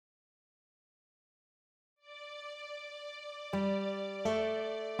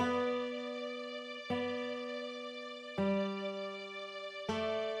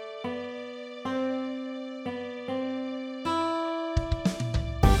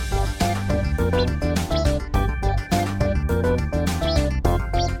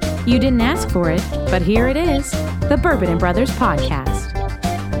You didn't ask for it, but here it is, the Bourbon and Brothers Podcast.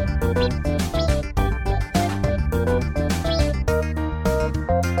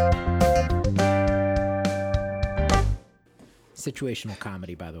 Situational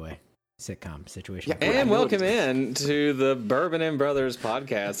comedy, by the way. Sitcom, situational. Yeah, and welcome in to the Bourbon and Brothers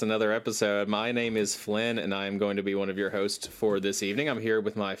Podcast, another episode. My name is Flynn, and I am going to be one of your hosts for this evening. I'm here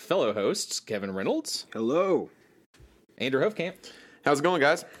with my fellow hosts, Kevin Reynolds. Hello. Andrew Hofkamp. How's it going,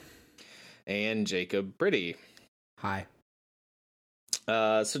 guys? And Jacob Britty. Hi.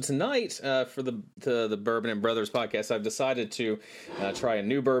 So tonight, for the Bourbon and Brothers Podcast, I've decided to try a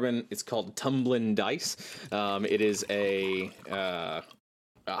new bourbon. It's called Tumblin' Dice. It is a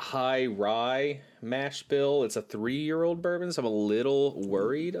high rye mash bill. It's a 3-year-old bourbon, so I'm a little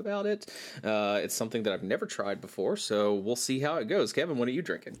worried about it. It's something that I've never tried before, so we'll see how it goes. Kevin, what are you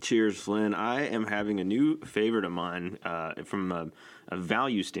drinking? Cheers, Flynn. I am having a new favorite of mine from a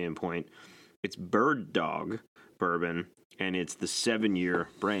value standpoint. It's Bird Dog bourbon, and it's the 7-year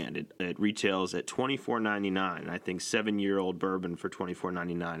brand. It retails at $24.99. I think 7-year-old bourbon for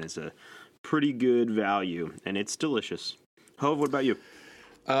 $24.99 is a pretty good value, and it's delicious. Hov, what about you?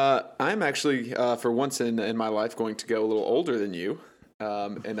 I'm actually, for once in my life, going to go a little older than you,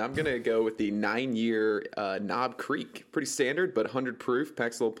 and I'm going to go with the 9-year Knob Creek. Pretty standard, but 100 proof,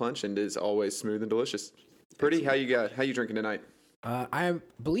 packs a little punch, and is always smooth and delicious. Pretty, how you drinking tonight? I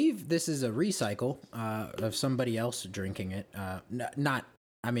believe this is a recycle of somebody else drinking it.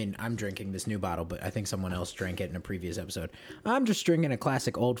 I'm drinking this new bottle, but I think someone else drank it in a previous episode. I'm just drinking a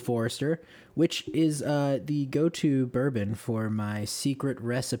classic Old Forester, which is the go-to bourbon for my secret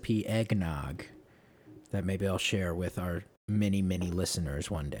recipe eggnog that maybe I'll share with our many, many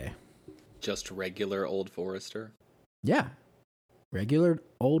listeners one day. Just regular Old Forester? Yeah. Regular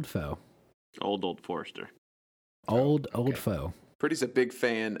Old Foe. Old Forester. Old okay. Foe. Pretty's a big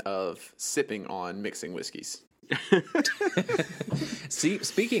fan of sipping on mixing whiskeys. See,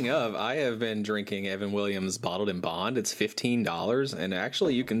 speaking of, I have been drinking Evan Williams Bottled in Bond. It's $15, and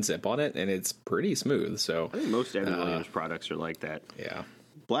actually you can sip on it, and it's pretty smooth. So I think most Evan Williams products are like that. Yeah.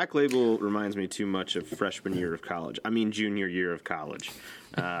 Black Label reminds me too much of freshman year of college. I mean, junior year of college.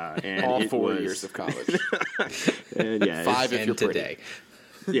 And all 4 years of college. And yeah, 5 if you're pretty. Today.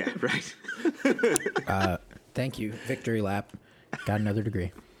 Yeah, right. Thank you. Victory lap. Got another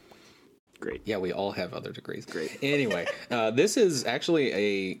degree. Great. Yeah, we all have other degrees. Great. Anyway, this is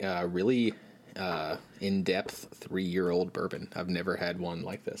actually a really in-depth 3-year-old bourbon. I've never had one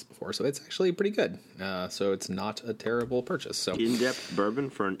like this before, so it's actually pretty good. So it's not a terrible purchase. So in-depth bourbon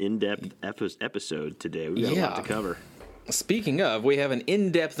for an in-depth episode today. We got a lot to cover. Speaking of, we have an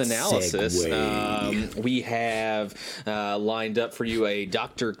in-depth analysis. We have lined up for you a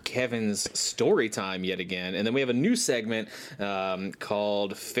Dr. Kevin's story time yet again, and then we have a new segment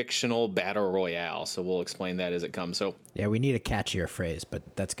called Fictional Battle Royale. So we'll explain that as it comes. So yeah, we need a catchier phrase, but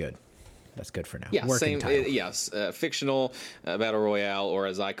that's good. That's good for now. Yeah, Working same. title. Yes, fictional battle royale, or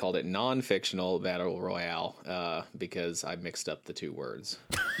as I called it, non-fictional battle royale, because I mixed up the two words.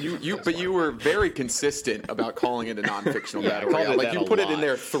 You were very consistent about calling it a non-fictional battle royale. Like you put it in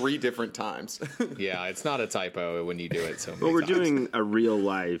there 3 different times. Yeah, it's not a typo when you do it so many Well, we're times. doing a real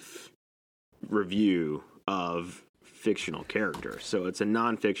life review of fictional characters, so it's a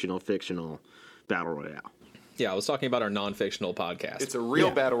non-fictional fictional battle royale. Yeah, I was talking about our non-fictional podcast. It's a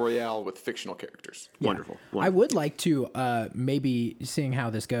real battle royale with fictional characters. Yeah. Wonderful. I would like to, maybe seeing how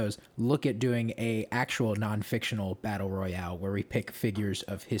this goes, look at doing a actual non-fictional battle royale where we pick figures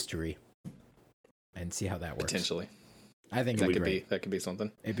of history and see how that works. Potentially. I think that could be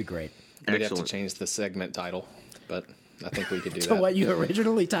something. It'd be great. We'd have to change the segment title, but I think we could do To that. what you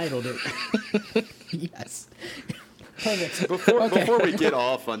originally titled it. Yes. Perfect. Before we get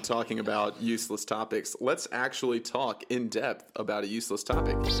off on talking about useless topics, let's actually talk in depth about a useless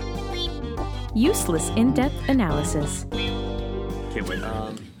topic. Useless in-depth analysis. Can't wait.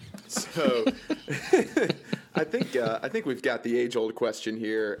 So, I think we've got the age-old question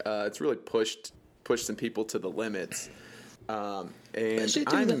here. It's really pushed some people to the limits, and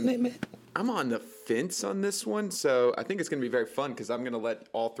I'm on the fence on this one. So I think it's going to be very fun because I'm going to let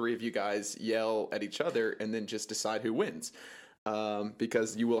all 3 of you guys yell at each other and then just decide who wins.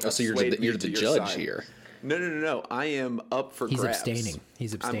 Because you will have so you're the your judge side. here. No. I am up for grabs.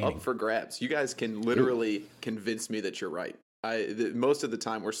 He's abstaining. I'm up for grabs. You guys can literally convince me that you're right. Most of the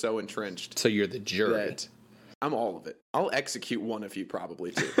time we're so entrenched. So you're the jury. That I'm all of it. I'll execute one of you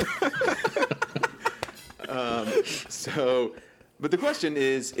probably too. But the question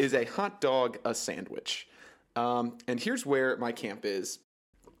is a hot dog a sandwich? And here's where my camp is.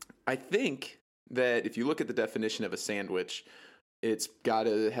 I think that if you look at the definition of a sandwich, it's got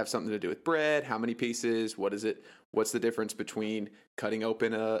to have something to do with bread, how many pieces, what is it, what's the difference between cutting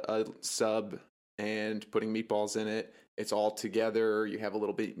open a sub and putting meatballs in it. It's all together. You have a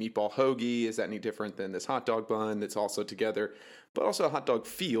little bit meatball hoagie. Is that any different than this hot dog bun that's also together? But also a hot dog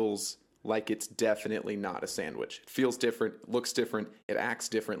feels like it's definitely not a sandwich. It feels different, looks different, it acts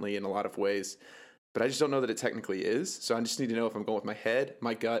differently in a lot of ways. But I just don't know that it technically is. So I just need to know if I'm going with my head,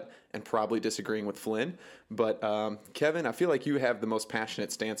 my gut, and probably disagreeing with Flynn. But Kevin, I feel like you have the most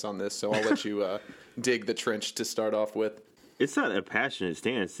passionate stance on this, so I'll let you dig the trench to start off with. It's not a passionate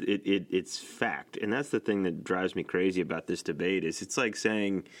stance. It's fact. And that's the thing that drives me crazy about this debate is it's like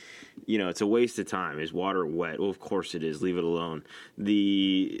saying, it's a waste of time. Is water wet? Well, of course it is. Leave it alone.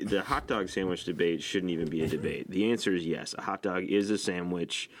 The hot dog sandwich debate shouldn't even be a debate. The answer is yes. A hot dog is a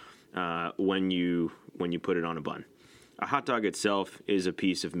sandwich when you put it on a bun. A hot dog itself is a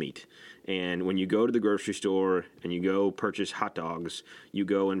piece of meat. And when you go to the grocery store and you go purchase hot dogs, you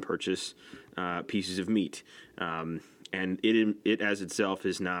go and purchase pieces of meat. And it as itself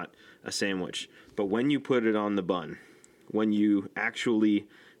is not a sandwich. But when you put it on the bun, when you actually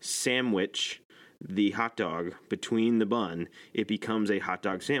sandwich the hot dog between the bun, it becomes a hot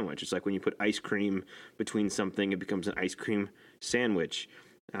dog sandwich. It's like when you put ice cream between something, it becomes an ice cream sandwich.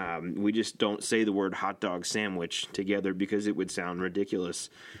 We just don't say the word hot dog sandwich together because it would sound ridiculous.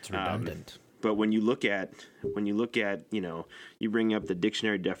 It's redundant. But when you look at, you bring up the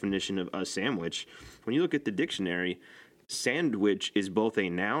dictionary definition of a sandwich. When you look at the dictionary, sandwich is both a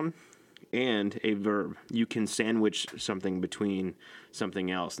noun and a verb. You can sandwich something between something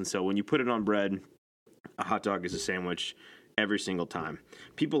else. And so when you put it on bread, a hot dog is a sandwich every single time.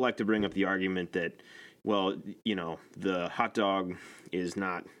 People like to bring up the argument that, the hot dog is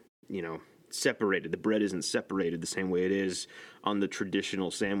not, separated. The bread isn't separated the same way it is on the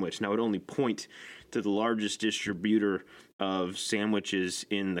traditional sandwich. Now, I would only point to the largest distributor of sandwiches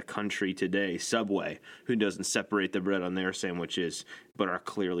in the country today, Subway, who doesn't separate the bread on their sandwiches, but are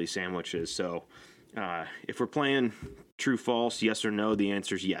clearly sandwiches. So if we're playing true, false, yes or no, the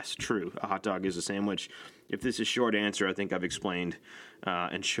answer is yes, true. A hot dog is a sandwich. If this is short answer, I think I've explained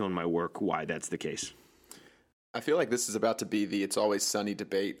and shown my work why that's the case. I feel like this is about to be the It's Always Sunny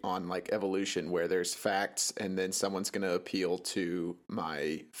debate on like evolution, where there's facts and then someone's going to appeal to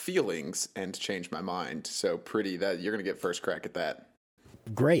my feelings and change my mind. So pretty that you're going to get first crack at that.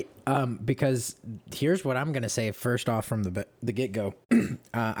 Great. Because here's what I'm going to say first off from the get-go.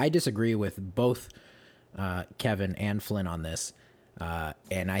 I disagree with both Kevin and Flynn on this.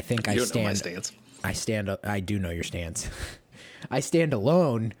 And I think I stand... know my stance. I do know your stance. I stand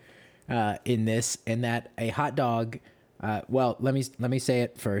alone in this, in that a hot dog. Let me say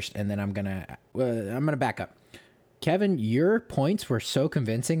it first, and then I'm gonna back up. Kevin, your points were so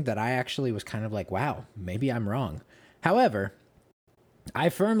convincing that I actually was kind of like, wow, maybe I'm wrong. However, I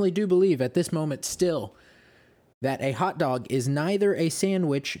firmly do believe at this moment still that a hot dog is neither a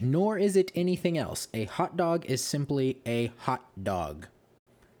sandwich nor is it anything else. A hot dog is simply a hot dog.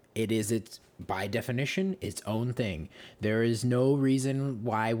 It is by definition, its own thing. There is no reason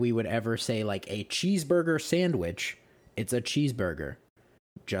why we would ever say like a cheeseburger sandwich. It's a cheeseburger.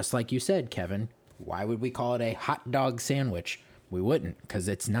 Just like you said, Kevin, why would we call it a hot dog sandwich? We wouldn't, because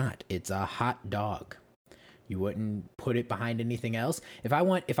it's not. It's a hot dog. You wouldn't put it behind anything else. If I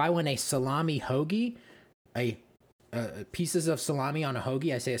want a salami hoagie, pieces of salami on a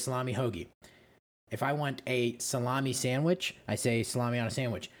hoagie, I say a salami hoagie. If I want a salami sandwich, I say salami on a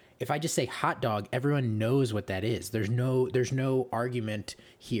sandwich. If I just say hot dog, everyone knows what that is. There's no argument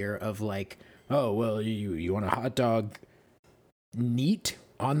here of like, oh, well, you want a hot dog neat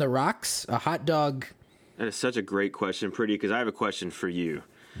on the rocks? A hot dog. That is such a great question, Pretty, because I have a question for you.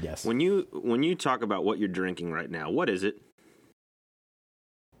 Yes. When you talk about what you're drinking right now, what is it?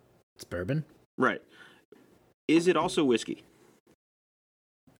 It's bourbon. Right. Is it also whiskey?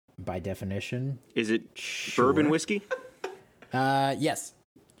 By definition. Is it sure. Bourbon whiskey? Yes.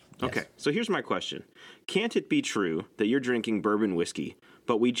 Okay, so here's my question. Can't it be true that you're drinking bourbon whiskey,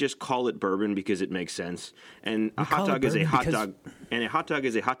 but we just call it bourbon because it makes sense? And a hot dog is a hot dog, and a hot dog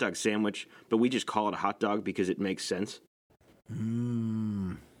is a hot dog sandwich, but we just call it a hot dog because it makes sense?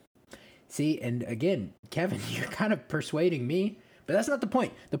 See, and again, Kevin, you're kind of persuading me, but that's not the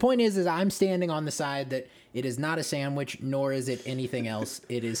point. The point is I'm standing on the side that it is not a sandwich, nor is it anything else.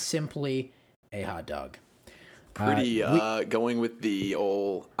 It is simply a hot dog. Pretty going with the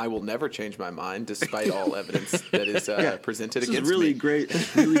old I will never change my mind despite all evidence that is presented This against is really me.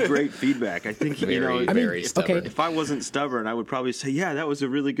 really great feedback. I think Very stubborn. okay. if I wasn't stubborn, I would probably say, yeah, that was a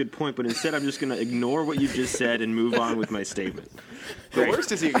really good point. But instead, I'm just going to ignore what you just said and move on with my statement. The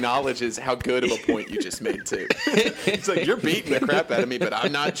worst is he acknowledges how good of a point you just made, too. It's like, you're beating the crap out of me, but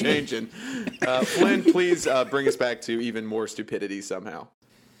I'm not changing. Flynn, please bring us back to even more stupidity somehow.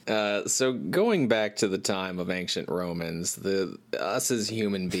 So going back to the time of ancient Romans, us as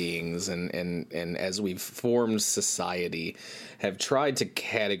human beings and as we've formed society have tried to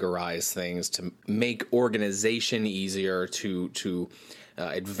categorize things to make organization easier to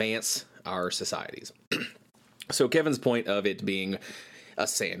advance our societies. So Kevin's point of it being a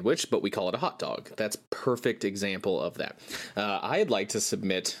sandwich, but we call it a hot dog. That's perfect example of that. I'd like to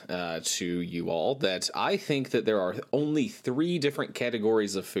submit to you all that I think that there are only 3 different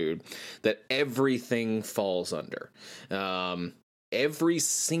categories of food that everything falls under. Every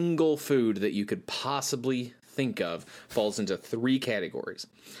single food that you could possibly think of falls into 3 categories: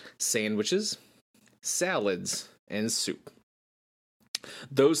 sandwiches, salads, and soup.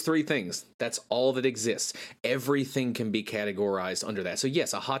 Those 3 things, that's all that exists. Everything can be categorized under that. So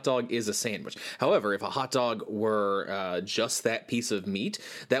yes, a hot dog is a sandwich. However, if a hot dog were just that piece of meat,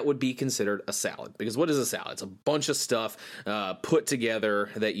 that would be considered a salad. Because what is a salad? It's a bunch of stuff put together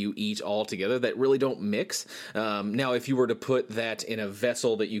that you eat all together that really don't mix. Now, if you were to put that in a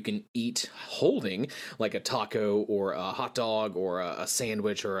vessel that you can eat holding, like a taco or a hot dog or a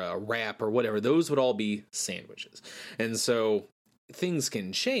sandwich or a wrap or whatever, those would all be sandwiches. And so things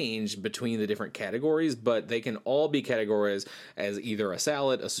can change between the different categories, but they can all be categorized as either a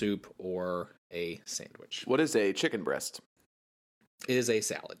salad, a soup, or a sandwich. What is a chicken breast? It is a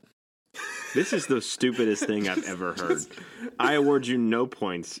salad. This is the stupidest thing I've ever heard. I award you no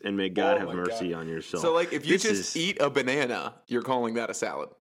points, and may God have mercy on your soul. So, like, if you This eat a banana, you're calling that a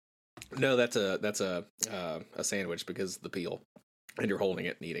salad? No, that's a sandwich because of the peel, and you're holding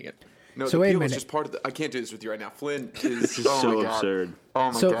it and eating it. No, So the wait a peel is minute. just part of the... I can't do this with you right now. Flynn is... This is so absurd.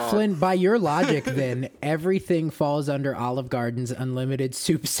 Oh, my So, God. Flynn, by your logic, then, everything falls under Olive Garden's unlimited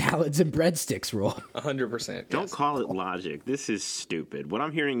soup, salads, and breadsticks rule. 100%. Don't call it logic. This is stupid. What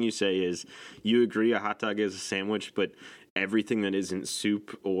I'm hearing you say is you agree a hot dog is a sandwich, but everything that isn't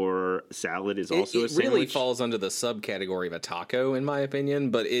soup or salad is also a It sandwich? really falls under the subcategory of a taco, in my opinion,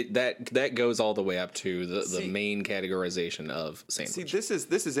 but that goes all the way up to the main categorization of sandwich. See,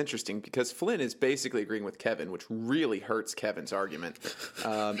 this is interesting because Flynn is basically agreeing with Kevin, which really hurts Kevin's argument.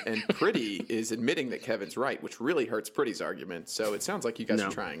 And Pretty is admitting that Kevin's right, which really hurts Pretty's argument. So it sounds like you guys No.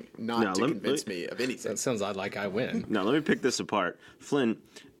 are trying not to convince me of anything. That sounds like I win. Now, let me pick this apart. Flynn,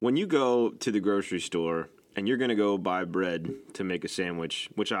 when you go to the grocery store and you're going to go buy bread to make a sandwich,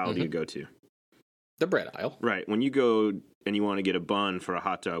 which aisle do you go to? The bread aisle. Right. When you go and you want to get a bun for a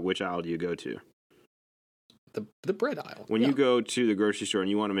hot dog, which aisle do you go to? The bread aisle. When you go to the grocery store and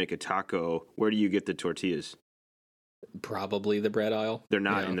you want to make a taco, where do you get the tortillas? Probably the bread aisle. They're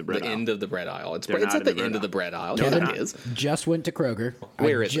not in the bread the aisle. end of the bread aisle. It's They're at not in the the bread end of the aisle. bread aisle. No, Yeah, they're it not. is. Just went to Kroger.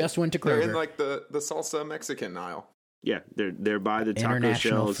 Where is it? Just went to They're Kroger. in like the salsa Mexican aisle. Yeah, they're by the taco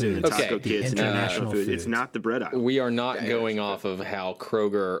International shells and the foods. taco Okay. kits and International international food. It's foods. not the bread aisle. We are not Yeah, going yeah, off of how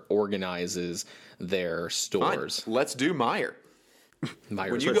Kroger organizes their Fine. stores. Let's do Meijer.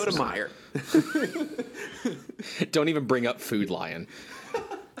 Meijer When you go to first. Meijer, Don't even bring up Food Lion.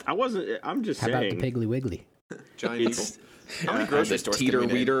 I'm just How about the saying. Piggly Wiggly? Giant Eagle. It's How many grocery The stores can Teeter we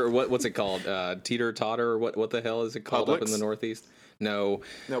name? Weeder, or what's it called? Teeter Totter, or what the hell is it called up in Publix? the Northeast? No.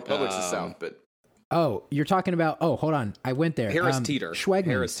 No, Publix is south, but Oh, you're talking about... Oh, hold on. I went there. Harris Teeter. Schwegmans.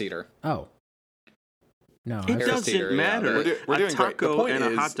 Harris Teeter. Oh. No. It Harris doesn't Teeter, yeah, matter. we're A doing great. The taco point and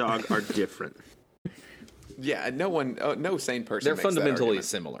a is- hot dog are different. yeah, no sane person. They're makes that fundamentally argument.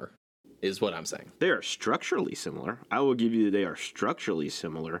 similar, is what I'm saying. They are structurally similar. I will give you that they are structurally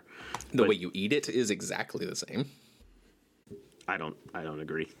similar. The way you eat it is exactly the same. I don't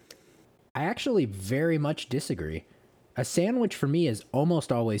agree. I actually very much disagree. A sandwich for me is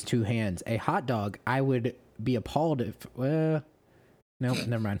almost always 2 hands. A hot dog, I would be appalled if... no,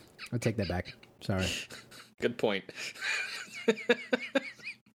 never mind. I'll take that back. Sorry. Good point.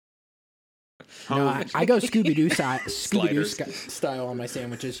 No, I go Scooby-Doo Sliders. style on my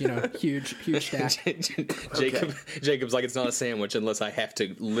sandwiches. You know, huge stack. Jacob's like, it's not a sandwich unless I have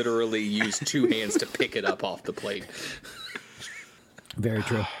to literally use 2 hands to pick it up off the plate. Very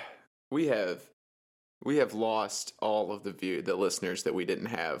true. We have lost all of the listeners that we didn't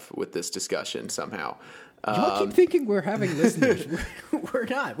have with this discussion somehow. Y'all keep thinking we're having listeners. We're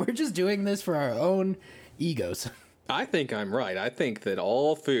not. We're just doing this for our own egos. I think I'm right. I think that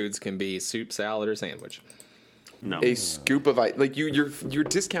all foods can be soup, salad, or sandwich. No. a scoop of ice. Like you're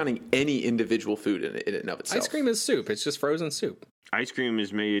discounting any individual food in and of itself. Ice cream is soup. It's just frozen soup. Ice cream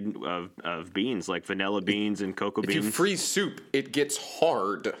is made of beans, like vanilla beans and cocoa If beans. you freeze soup, it gets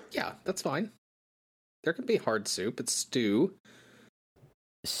hard. Yeah, that's fine. There could be hard soup. It's stew.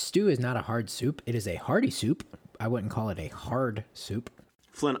 Stew is not a hard soup. It is a hearty soup. I wouldn't call it a hard soup.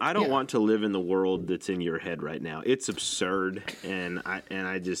 Flynn, I don't want to live in the world that's in your head right now. It's absurd, and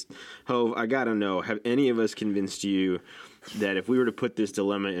I just, Hove, I gotta know, have any of us convinced you that if we were to put this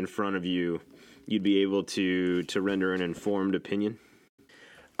dilemma in front of you, you'd be able to render an informed opinion?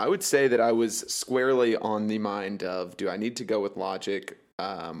 I would say that I was squarely on the mind of, do I need to go with logic,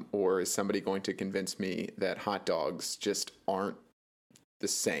 or is somebody going to convince me that hot dogs just aren't the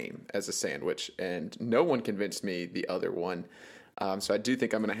same as a sandwich? And no one convinced me the other one. So I do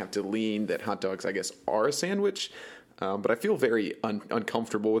think I'm going to have to lean that hot dogs, I guess, are a sandwich. But I feel very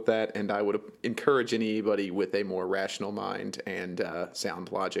uncomfortable with that, and I would encourage anybody with a more rational mind and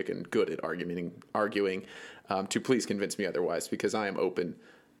sound logic and good at arguing to please convince me otherwise, because I am open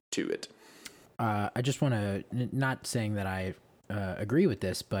to it. I just want to, not saying that I agree with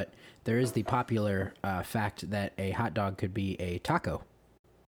this, but there is the popular fact that a hot dog could be a taco.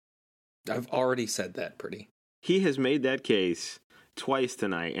 I've already said that, Pretty. He has made that case twice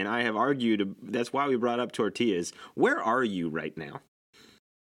tonight, and I have argued, that's why we brought up tortillas. Where are you right now?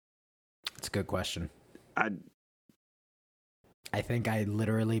 It's a good question. I think I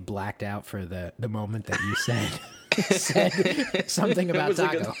literally blacked out for the moment that you said something about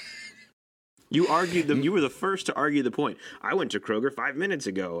taco. You argued them. You were the first to argue the point. I went to Kroger 5 minutes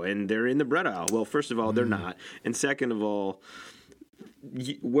ago, and they're in the bread aisle. Well, first of all, they're not, and second of all,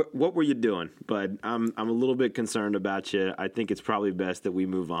 what were you doing? But I'm a little bit concerned about you. I think it's probably best that we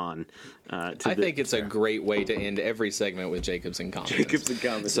move on. I think it's a great way to end every segment with Jacobs and Competence. Jacobs and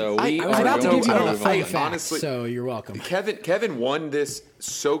Competence. So I was about to give you all the fun facts, honestly, so you're welcome. Kevin won this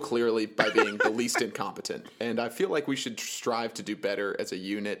so clearly by being the least incompetent, and I feel like we should strive to do better as a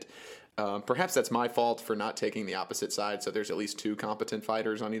unit. Perhaps that's my fault for not taking the opposite side, so there's at least two competent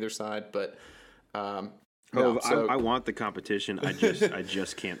fighters on either side, but... I want the competition. I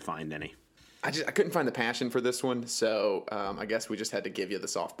just can't find any. I couldn't find the passion for this one, so I guess we just had to give you the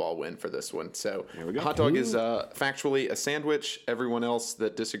softball win for this one. So here we go. Hot dog is factually a sandwich. Everyone else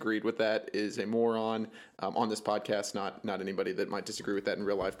that disagreed with that is a moron on this podcast. Not anybody that might disagree with that in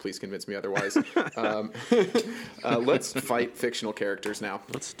real life. Please convince me otherwise. Let's fight fictional characters now.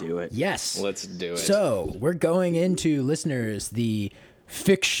 Let's do it. Yes. Let's do it. So we're going into, listeners, the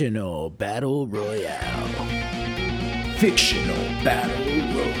fictional battle royale. Fictional battle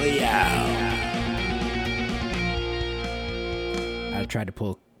royale. I tried to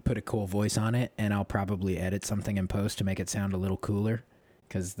put a cool voice on it, and I'll probably edit something in post to make it sound a little cooler,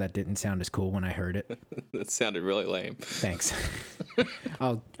 because that didn't sound as cool when I heard it. That sounded really lame. Thanks.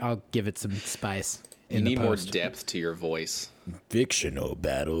 I'll give it some spice. You need more depth to your voice. Fictional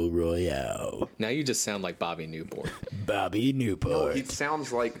battle royale. Now you just sound like Bobby Newport. Bobby Newport. He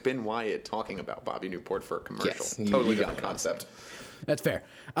sounds like Ben Wyatt talking about Bobby Newport for a commercial. Yes, Totally different concept. That's fair.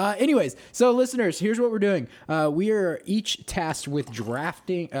 Anyways, so listeners, here's what we're doing. We are each tasked with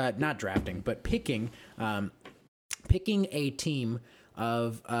picking a team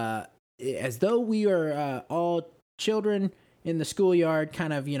of, as though we are all children in the schoolyard,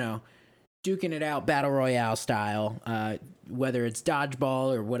 kind of, duking it out battle royale style, whether it's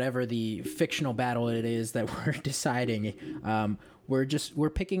dodgeball or whatever the fictional battle it is that we're deciding. We're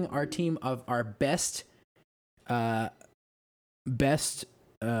picking our team of our best what's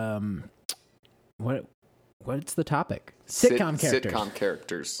the topic? Sitcom characters. Sitcom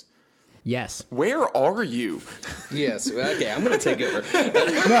characters. Yes. Where are you? Yes. Okay, I'm going to take over.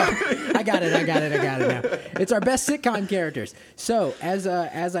 No, I got it now. It's our best sitcom characters. So, as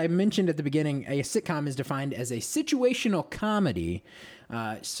I mentioned at the beginning, a sitcom is defined as a situational comedy.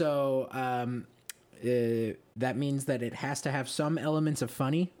 That means that it has to have some elements of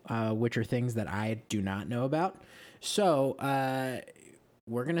funny, which are things that I do not know about. So,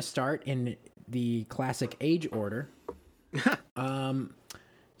 we're going to start in the classic age order.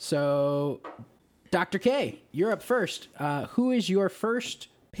 So, Dr. K, you're up first. Who is your first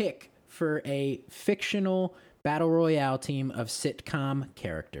pick for a fictional battle royale team of sitcom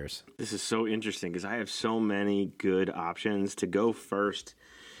characters? This is so interesting because I have so many good options. To go first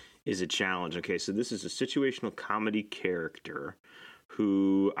is a challenge. Okay, so this is a situational comedy character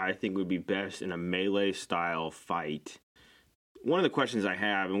who I think would be best in a melee-style fight. One of the questions I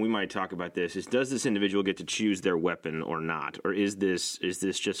have, and we might talk about this, is does this individual get to choose their weapon or not? Or is this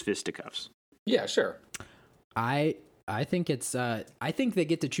just fisticuffs? Yeah, sure. I I think it's. I think they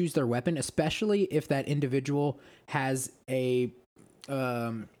get to choose their weapon, especially if that individual has a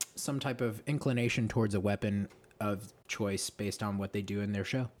some type of inclination towards a weapon of choice based on what they do in their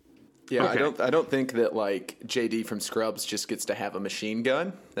show. Yeah, Okay. I don't think that like JD from Scrubs just gets to have a machine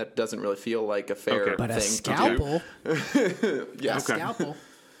gun. That doesn't really feel like a fair Okay. But thing a scalpel, Yeah, a scalpel.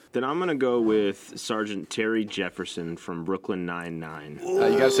 Then I'm gonna go with Sergeant Terry Jefferson from Brooklyn Nine-Nine. you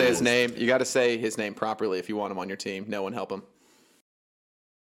gotta say his name. You gotta say his name properly if you want him on your team. No one help him.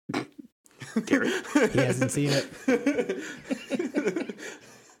 Terry. He hasn't seen it.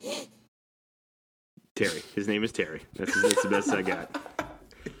 Terry. His name is Terry. That's the best I got.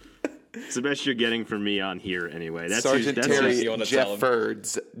 It's the best you're getting from me on here, anyway. That's Sergeant that's Terry you wanna tell him.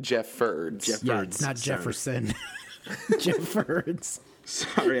 Jeffords. Jeffords. Jeff Yeah, Birds. it's not Sorry. Jefferson. Jeffords.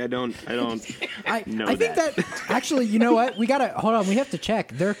 Sorry, I don't know I think that actually, you know what? We gotta hold on. We have to check.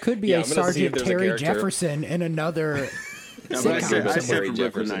 There could be Yeah, a I'm gonna see if Sergeant there's a Terry character. Jefferson in another. No, but I said Terry from Brooklyn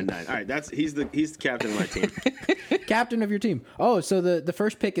Jefferson. Nine-Nine. All right, he's the captain of my team. Captain of your team. Oh, so the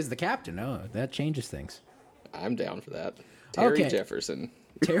first pick is the captain. Oh, that changes things. I'm down for that. Terry Okay. Jefferson.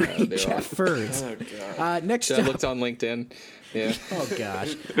 Terry they're on. Jeffords. Next I up. looked on LinkedIn. Yeah. Oh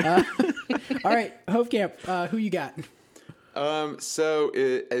gosh. All right, Hofkamp, who you got?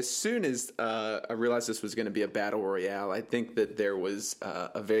 As soon as I realized this was going to be a battle royale, I think that there was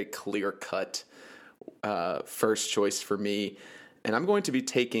a very clear cut first choice for me, and I'm going to be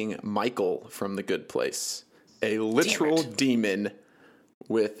taking Michael from The Good Place, a literal demon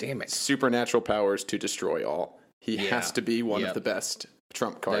with Damn it. supernatural powers to destroy all. He Yeah. has to be one Yep. of the best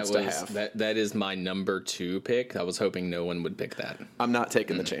trump That cards was to have. that is my number 2 pick. I was hoping no one would pick that. I'm not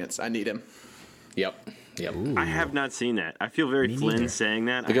taking the chance. I need him. Yep. I have not seen that. I feel very Flynn neither. saying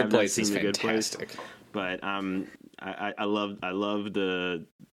that. The I Good have Place not is seen The Good Place, fantastic. but I love the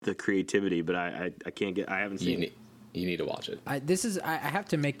creativity, but I can't get. I haven't seen it. You need to watch it. I have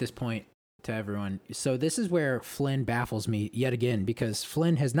to make this point to everyone. So this is where Flynn baffles me yet again, because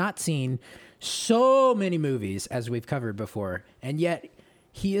Flynn has not seen so many movies as we've covered before, and yet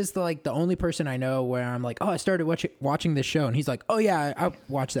he is the only person I know where I'm like, oh, I started watching this show, and he's like, oh yeah, I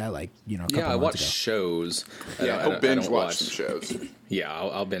watched that a couple Yeah, I months watch ago. shows. Yeah, I I'll don't binge watch some shows. Yeah,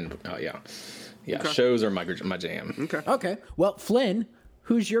 I'll binge. Yeah. Shows are my jam. Okay, well, Flynn,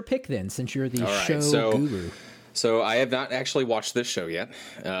 who's your pick then, since you're the All right, show guru? So I have not actually watched this show yet.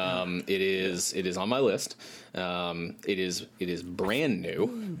 It is on my list. It is brand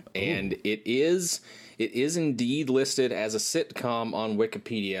new, and it is indeed listed as a sitcom on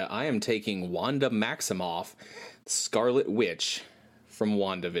Wikipedia. I am taking Wanda Maximoff, Scarlet Witch from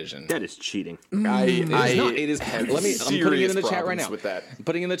WandaVision. That is cheating. It is. I'm putting it serious in the chat right problems now. with that. I'm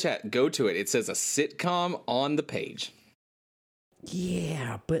putting it in the chat. Go to it. It says a sitcom on the page.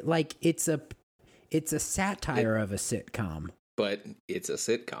 Yeah, but it's a satire of a sitcom. But it's a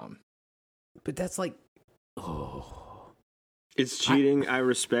sitcom. But that's It's cheating. I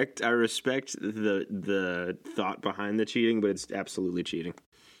respect the thought behind the cheating, but it's absolutely cheating.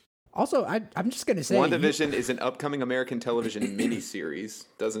 also I'm just gonna say WandaVision is an upcoming American television miniseries.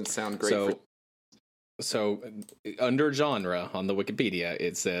 Doesn't sound great. So under genre on the Wikipedia,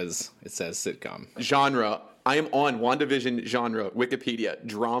 it says sitcom. Genre. I am on WandaVision genre Wikipedia: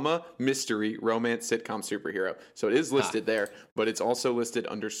 drama, mystery, romance, sitcom, superhero. So it is listed there, but it's also listed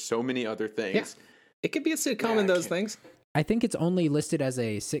under so many other things. Yeah. It could be a sitcom in those things. I think it's only listed as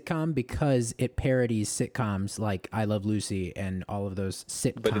a sitcom because it parodies sitcoms like I Love Lucy and all of those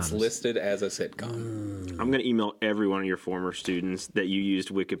sitcoms. But it's listed as a sitcom. I'm going to email every one of your former students that you used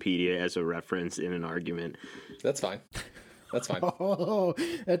Wikipedia as a reference in an argument. That's fine. That's fine. Oh,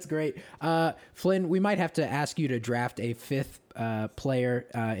 that's great. Flynn, we might have to ask you to draft a fifth player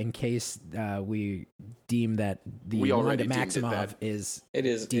in case we deem that the We already Wanda deemed it Maximoff that. is It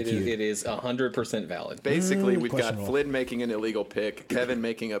is DQ'd. it is 100% valid. Basically, we've got questionable. Flynn making an illegal pick, Kevin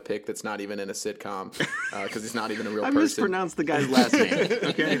making a pick that's not even in a sitcom because he's not even a real I person. mispronounced the guy's last name.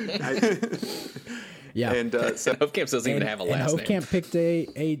 Okay, Yeah. And so Hofkamp doesn't even have a last name. Hofkamp picked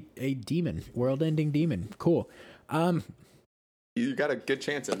a demon, world-ending demon. Cool. you got a good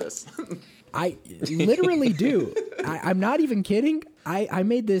chance in this. I literally do. I'm not even kidding. I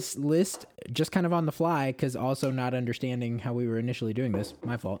made this list just kind of on the fly because also not understanding how we were initially doing this.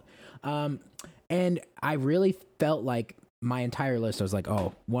 My fault. And I really felt like my entire list, I was like,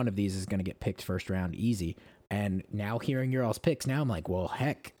 oh, one of these is going to get picked first round easy. And now hearing your all's picks, now I'm like, well,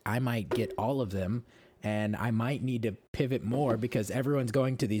 heck, I might get all of them. And I might need to pivot more because everyone's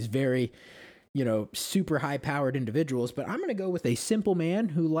going to these very, super high powered individuals, but I'm going to go with a simple man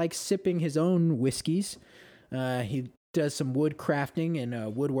who likes sipping his own whiskeys. He does some wood crafting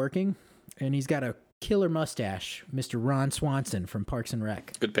and woodworking, and he's got a killer mustache, Mr. Ron Swanson from Parks and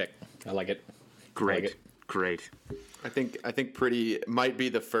Rec. Good pick. I like it. Great. Great. I think Pretty might be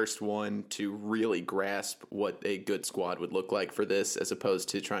the first one to really grasp what a good squad would look like for this, as opposed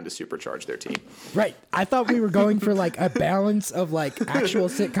to trying to supercharge their team. Right. I thought we were going for like a balance of like actual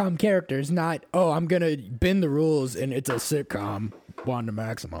sitcom characters, not, oh, I'm going to bend the rules and it's a sitcom, Wanda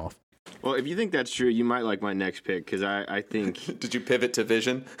Maximoff. Well, if you think that's true, you might like my next pick because I think. Did you pivot to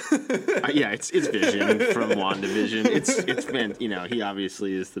Vision? Yeah, it's Vision from WandaVision. It's been, he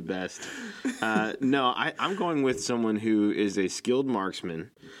obviously is the best. No, I'm going with someone who is a skilled marksman,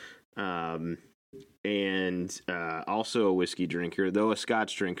 and also a whiskey drinker, though a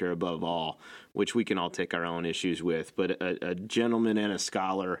Scotch drinker above all, which we can all take our own issues with. But a gentleman and a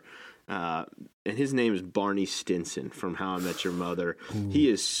scholar. And his name is Barney Stinson from How I Met Your Mother. Ooh. He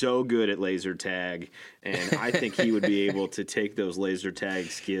is so good at laser tag, and I think he would be able to take those laser tag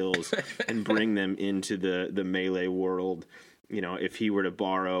skills and bring them into the melee world. If he were to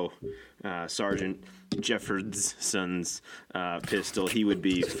borrow Sergeant Jefferson's pistol, he would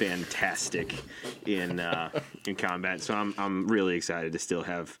be fantastic in combat. So I'm really excited to still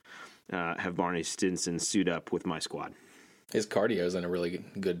have Barney Stinson suit up with my squad. His cardio's in a really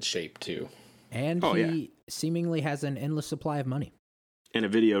good shape, too. And he seemingly has an endless supply of money. And a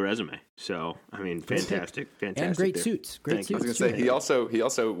video resume. So, fantastic. And great suits. Great suits. I was going to say, he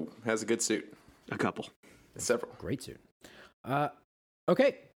also has a good suit. A couple. Several. Great suit.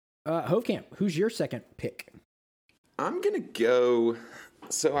 Okay. Hovkamp, who's your second pick? I'm going to go...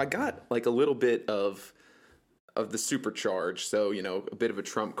 So I got like a little bit of the supercharge. So, a bit of a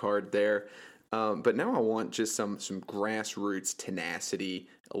trump card there. But now I want just some grassroots tenacity,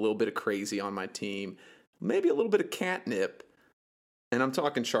 a little bit of crazy on my team, maybe a little bit of catnip, and I'm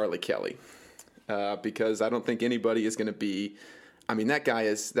talking Charlie Kelly, because I don't think anybody is going to be. I mean, that guy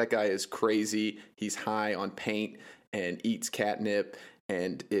is crazy. He's high on paint and eats catnip,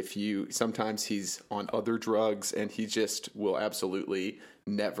 and sometimes he's on other drugs, and he just will absolutely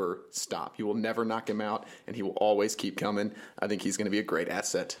never stop. You will never knock him out, and he will always keep coming. I think he's going to be a great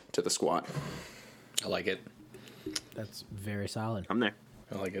asset to the squad. I like it. That's very solid. I'm there.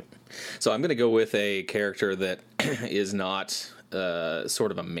 I like it. So I'm going to go with a character that is not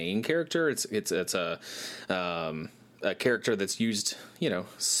sort of a main character. It's a character that's used,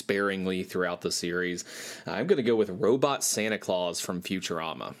 sparingly throughout the series. I'm going to go with Robot Santa Claus from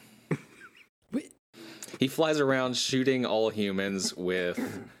Futurama. He flies around shooting all humans with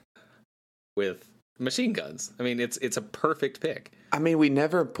machine guns. I mean, it's a perfect pick. I mean, we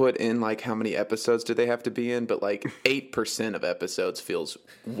never put in like how many episodes do they have to be in, but like 8% of episodes feels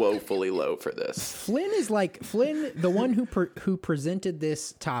woefully low for this. Flynn, the one who presented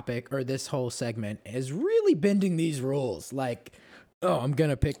this topic or this whole segment, is really bending these rules. Like, oh, I'm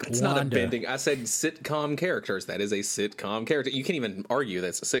gonna pick It's Wanda. not a bending. I said sitcom characters. That is a sitcom character. You can't even argue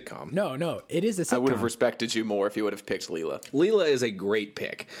that's a sitcom. No, it is a sitcom. I would have respected you more if you would have picked Leela. Leela is a great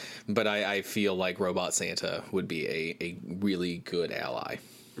pick, but I feel like Robot Santa would be a really good ally.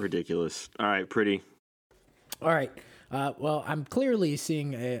 Ridiculous. All right, Pretty. All right. Well, I'm clearly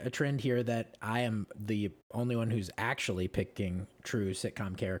seeing a trend here that I am the only one who's actually picking true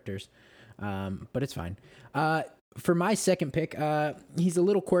sitcom characters, but it's fine. For my second pick, he's a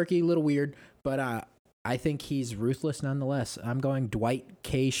little quirky, a little weird, but I think he's ruthless nonetheless. I'm going Dwight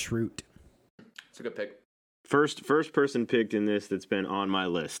K. Schrute. It's a good pick. First person picked in this that's been on my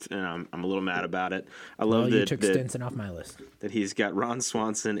list, and I'm a little mad about it. I love that you took Stinson off my list. That he's got Ron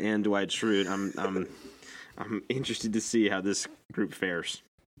Swanson and Dwight Schrute. I'm interested to see how this group fares.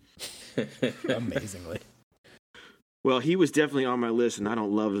 Amazingly. Well, he was definitely on my list, and I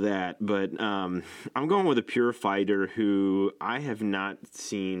don't love that. But I'm going with a pure fighter who I have not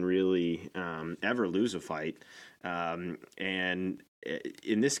seen really ever lose a fight. And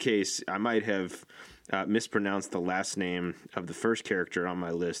in this case, I might have mispronounced the last name of the first character on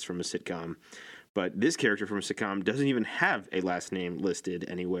my list from a sitcom. But this character from a sitcom doesn't even have a last name listed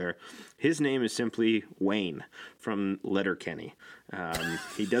anywhere. His name is simply Wayne from Letterkenny.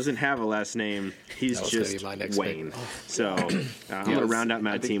 He doesn't have a last name. He's just Wayne. So I'm going to round out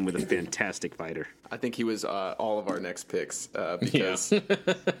my team with a fantastic fighter. I think he was all of our next picks because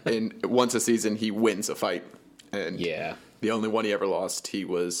in once a season he wins a fight. And the only one he ever lost, he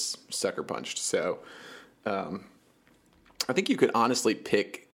was sucker punched. So I think you could honestly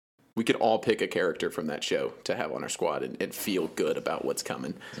pick... We could all pick a character from that show to have on our squad and feel good about what's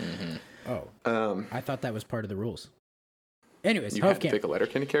coming. Mm-hmm. Oh, I thought that was part of the rules. Anyways, you had to pick a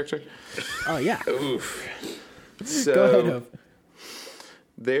Letterkenny character? Oh, yeah. Oof. So, go ahead, Hov.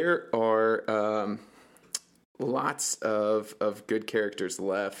 There are lots of good characters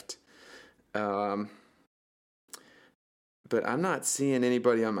left. But I'm not seeing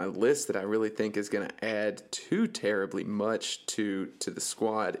anybody on my list that I really think is going to add too terribly much to the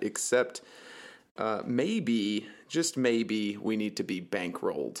squad, except maybe, just maybe, we need to be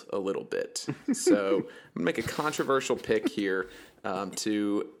bankrolled a little bit. So I'm going to make a controversial pick here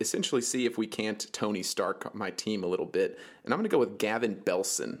to essentially see if we can't Tony Stark my team a little bit. And I'm going to go with Gavin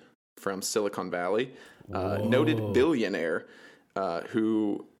Belson from Silicon Valley, noted billionaire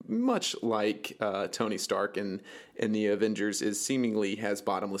who, much like Tony Stark in the Avengers, is seemingly has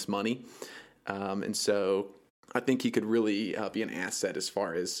bottomless money. And so I think he could really be an asset as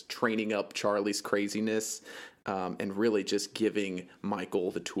far as training up Charlie's craziness and really just giving Michael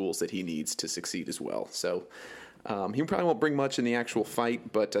the tools that he needs to succeed as well. So he probably won't bring much in the actual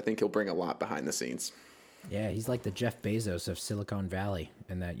fight, but I think he'll bring a lot behind the scenes. Yeah, he's like the Jeff Bezos of Silicon Valley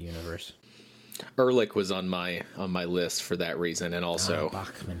in that universe. Ehrlich was on my list for that reason, and also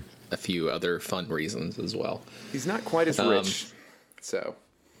Bachman. a few other fun reasons as well. He's not quite as rich, so...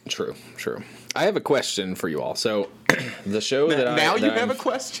 True. I have a question for you all. So, the show that have a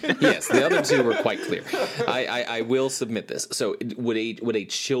question? Yes, the other two were quite clear. I will submit this. So, would a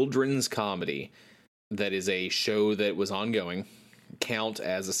children's comedy that is a show that was ongoing count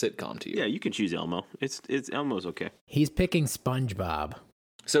as a sitcom to you? Yeah, you can choose Elmo. It's Elmo's okay. He's picking SpongeBob.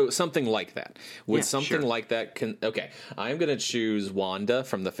 So something like that. Would Yeah, something sure. like that okay. I'm going to choose Wanda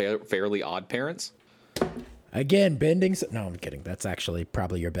from the Fairly Odd Parents. Again, bending. No, I'm kidding. That's actually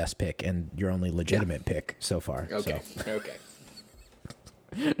probably your best pick and your only legitimate pick so far. Okay. So. Okay.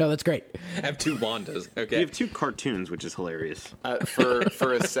 No, that's great. I have two Wandas. You Okay. have two cartoons, which is hilarious.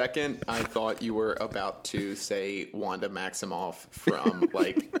 For a second, I thought you were about to say Wanda Maximoff from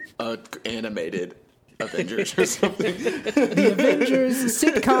like a animated Avengers or something. The Avengers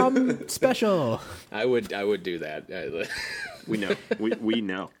sitcom special. I would do that. We know. we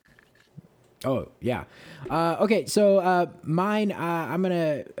know. Oh, yeah. Okay, so mine, I'm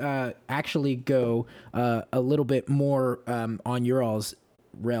going to actually go a little bit more on your all's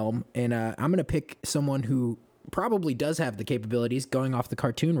realm, and I'm going to pick someone who probably does have the capabilities, going off the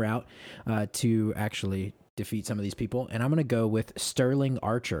cartoon route, to actually defeat some of these people, and I'm going to go with Sterling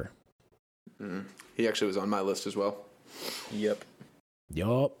Archer. He actually was on my list as well. Yep.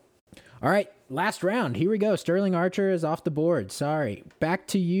 Yup. All right, last round. Here we go. Sterling Archer is off the board. Sorry. Back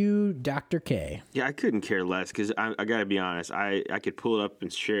to you, Dr. K. Yeah, I couldn't care less because I got to be honest. I could pull it up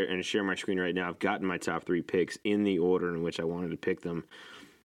and share my screen right now. I've gotten my top 3 picks in the order in which I wanted to pick them.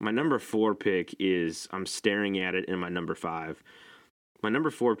 My number 4 pick is, I'm staring at it in my number 5. My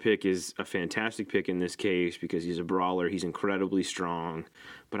number 4 pick is a fantastic pick in this case because he's a brawler. He's incredibly strong.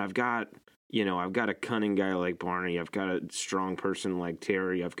 But I've got a cunning guy like Barney. I've got a strong person like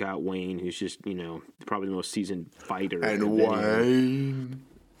Terry. I've got Wayne, who's just, probably the most seasoned fighter. And Wayne.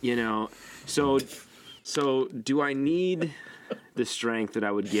 So do I need the strength that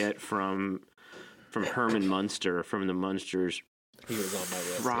I would get from Herman Munster, from the Munsters? He was on my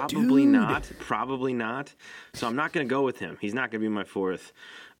list. Probably not. So I'm not going to go with him. He's not going to be my 4th.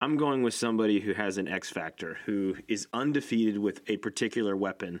 I'm going with somebody who has an X factor, who is undefeated with a particular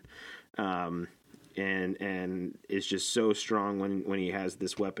weapon. And is just so strong when he has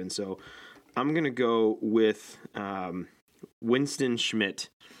this weapon. So I'm going to go with Winston Schmidt.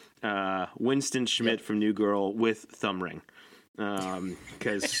 Winston Schmidt from New Girl with thumb ring.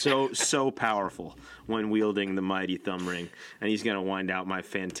 Because so powerful when wielding the mighty thumb ring. And he's going to wind out my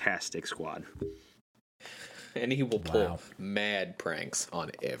fantastic squad. And he will pull mad pranks on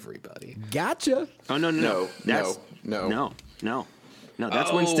everybody. Gotcha. Oh, no. No.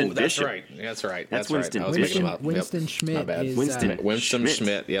 That's Winston Bishop. That's right. That's Winston I was Bishop. making him up. Winston Yep. Schmidt My bad. is Winston Schmidt.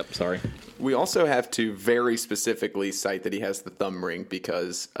 Schmidt. Yep. Sorry. We also have to very specifically cite that he has the thumb ring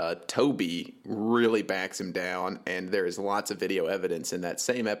because Toby really backs him down, and there is lots of video evidence in that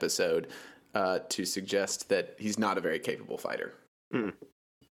same episode to suggest that he's not a very capable fighter.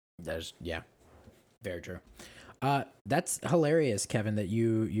 Very true. That's hilarious, Kevin, that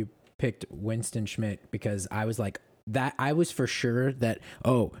you picked Winston Schmidt, because I was like, that I was for sure that,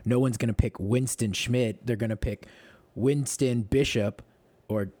 oh, no one's going to pick Winston Schmidt. They're going to pick Winston Bishop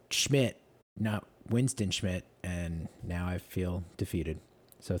or Schmidt, not Winston Schmidt. And now I feel defeated.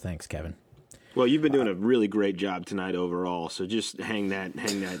 So thanks, Kevin. Well, you've been doing a really great job tonight overall. So just hang that,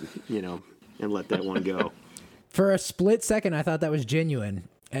 and let that one go. For a split second, I thought that was genuine.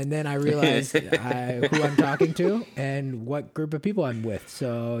 And then I realized who I'm talking to and what group of people I'm with.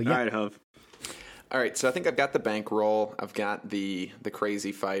 So, yeah. All right, Huv. All right, so I think I've got the bankroll. I've got the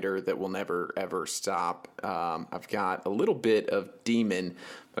crazy fighter that will never, ever stop. I've got a little bit of demon,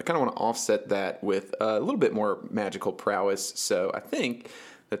 but I kind of want to offset that with a little bit more magical prowess. So I think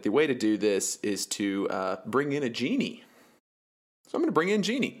that the way to do this is to bring in a genie. So I'm going to bring in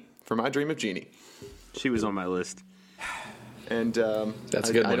Jeannie from I Dream of Jeannie. She was on my list. And that's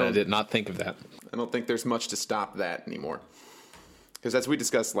a good one. I did not think of that. I don't think there's much to stop that anymore. Because as we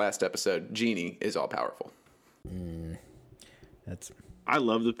discussed last episode, Jeannie is all powerful. I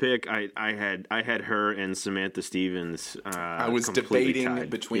love the pick. I had her and Samantha Stevens. I was debating tied.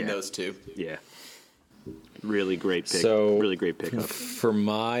 Between those two. Yeah. Really great pick. So, really great pickup. For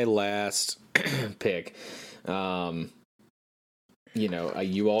my last pick,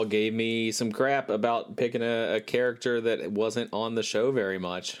 you all gave me some crap about picking a character that wasn't on the show very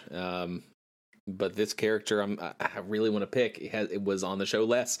much. But this character I really want to pick. It was on the show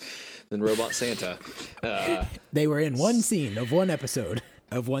less than Robot Santa. They were in one scene of one episode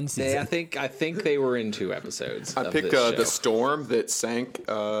of one season. I think they were in 2 episodes. I picked the storm that sank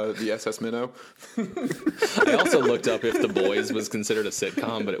the SS Minnow. I also looked up if The Boys was considered a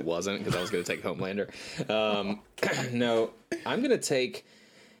sitcom, but it wasn't because I was going to take Homelander. No, I'm going to take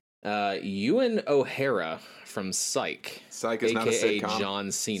Ewan O'Hara from Psych. Psych is not a sitcom.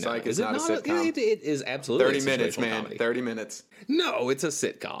 John Cena. Psych is not a sitcom. It is absolutely 30 minutes, man. Comedy. 30 minutes. No, it's a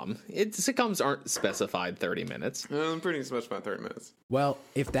sitcom. Sitcoms aren't specified 30 minutes. Pretty much about 30 minutes. Well,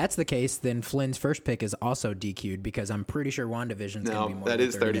 if that's the case, then Flynn's first pick is also DQ'd because I'm pretty sure WandaVision's going to be more that than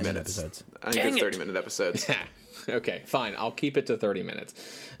is 30 minutes. episodes. I think it's 30-minute episodes. Okay, fine. I'll keep it to 30 minutes.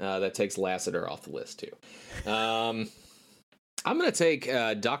 That takes Lassiter off the list, too. I'm going to take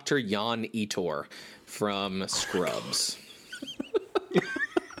Dr. Jan Etor from Scrubs.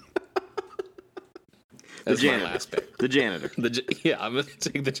 That's my last pick. The janitor. I'm going to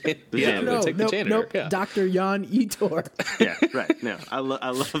take the janitor. The janitor. I'm going to take the janitor. Nope. Yeah. Dr. Jan Etor. Yeah, right. No,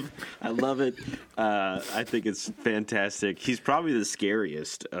 I love it. I think it's fantastic. He's probably the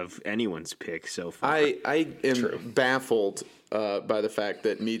scariest of anyone's pick so far. I am baffled by the fact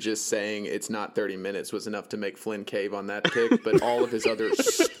that me just saying it's not 30 minutes was enough to make Flynn cave on that pick, but all of his other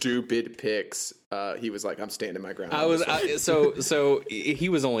stupid picks, he was like, I'm standing my ground. So he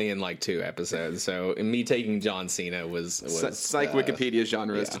was only in like 2 episodes. So me taking John Cena was Psych Wikipedia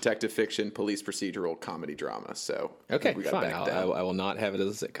genre is detective fiction, police procedural, comedy drama. So okay, we got fine. back down. I will not have it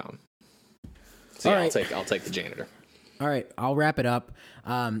as a sitcom. So yeah, right. I'll take the janitor. All right, I'll wrap it up.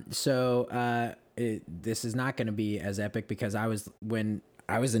 This is not going to be as epic because when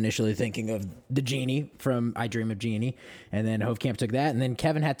I was initially thinking of the genie from I Dream of Jeannie, and then Hovkamp took that, and then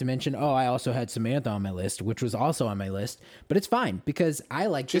Kevin had to mention, I also had Samantha on my list, which was also on my list, but it's fine because I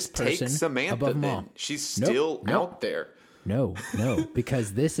like just this person take Samantha above them all. then. She's still out there. No,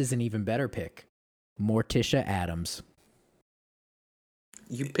 because this is an even better pick. Morticia Addams.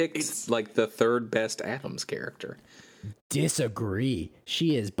 You picked like the 3rd best Addams character. Disagree.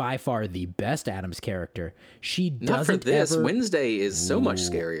 She is by far the best Addams character. She doesn't Not for this. ever... Wednesday is so much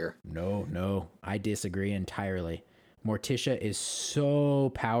scarier. No. I disagree entirely. Morticia is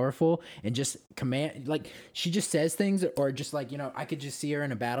so powerful and just she just says things or just like, I could just see her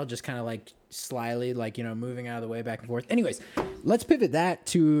in a battle just kind of like slyly, like, moving out of the way back and forth. Anyways, let's pivot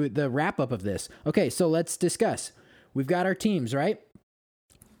to the wrap up of this. Okay, so let's discuss. We've got our teams, right?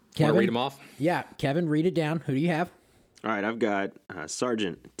 Kevin, want to read them off? Yeah, Kevin, read it down. Who do you have? All right, I've got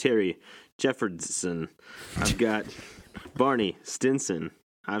Sergeant Terry Jefferson. I've got Barney Stinson.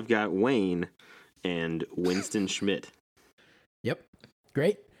 I've got Wayne and Winston Schmidt. Yep.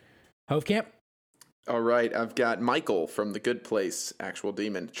 Great. Hovkamp. All right, I've got Michael from The Good Place, Actual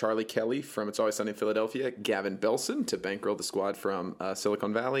Demon. Charlie Kelly from It's Always Sunny in Philadelphia. Gavin Belson to Bankroll the Squad from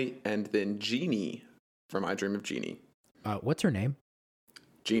Silicon Valley. And then Jeannie from I Dream of Jeannie. What's her name?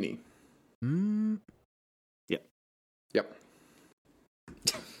 Jeannie. Yep.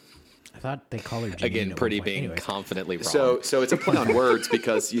 I thought they call her Jeannie. Again, pretty being confidently wrong. So it's a play on words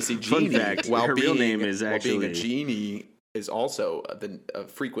because you see Jeannie, fact, her real name is actually being a genie is also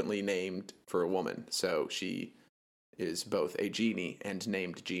frequently named for a woman. So she is both a genie and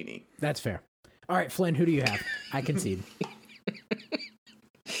named Jeannie. That's fair. All right, Flynn, who do you have? I concede.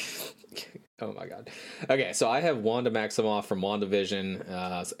 Oh my God. Okay, so I have Wanda Maximoff from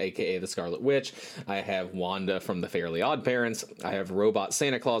WandaVision, aka the Scarlet Witch. I have Wanda from The Fairly Odd Parents. I have Robot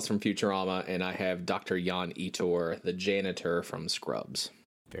Santa Claus from Futurama, and I have Dr. Jan Etor, the janitor from Scrubs.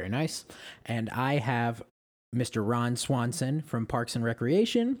 Very nice. And I have Mr. Ron Swanson from Parks and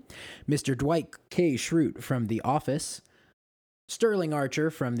Recreation, Mr. Dwight K. Schrute from The Office, Sterling Archer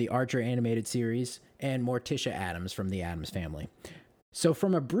from the Archer animated series, and Morticia Addams from The Addams Family. So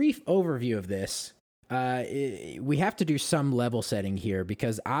from a brief overview of this, we have to do some level setting here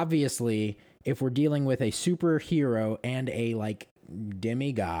because obviously if we're dealing with a superhero and a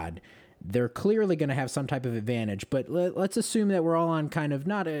demigod, they're clearly going to have some type of advantage. But let's assume that we're all on kind of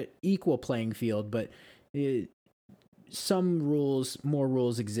not an equal playing field, but more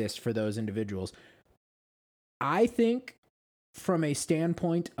rules exist for those individuals. I think from a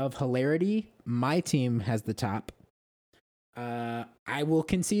standpoint of hilarity, my team has the top. I will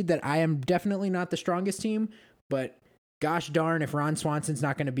concede that I am definitely not the strongest team, but gosh darn if Ron Swanson's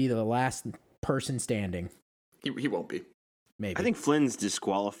not going to be the last person standing. He won't be. Maybe. I think Flynn's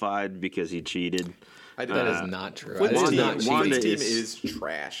disqualified because he cheated. That is not true. Flynn's Wanda team is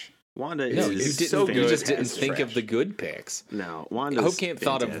trash. Wanda No, is you just didn't It's think trash. of the good picks. No, Wanda's Hopecamp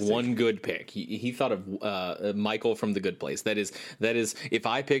thought of fantastic. one good pick. He thought of Michael from The Good Place. That is. If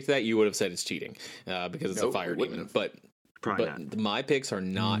I picked that, you would have said it's cheating because it's a fire wouldn't demon. have. But my picks are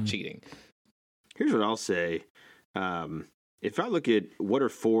not cheating. Here's what I'll say. If I look at what are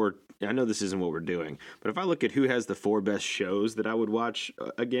 4, I know this isn't what we're doing, but if I look at who has the 4 best shows that I would watch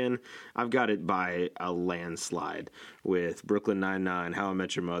again, I've got it by a landslide with Brooklyn Nine-Nine, How I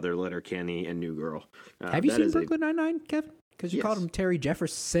Met Your Mother, Letterkenny, and New Girl. Have you seen Brooklyn Nine-Nine, Kevin? Because you Yes. called him Terry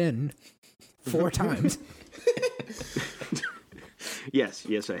Jefferson 4 times. Yes,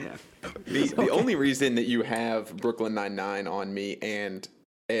 I have. The only reason that you have Brooklyn Nine-Nine on me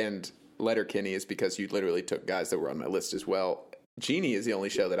and Letterkenny is because you literally took guys that were on my list as well. Genie is the only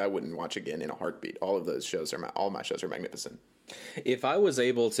show that I wouldn't watch again in a heartbeat. All of those shows all my shows are magnificent. If I was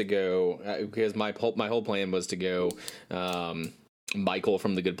able to go, because my whole plan was to go Michael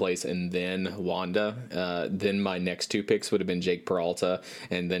from The Good Place and then Wanda, then my next 2 picks would have been Jake Peralta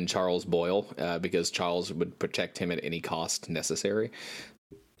and then Charles Boyle, because Charles would protect him at any cost necessary.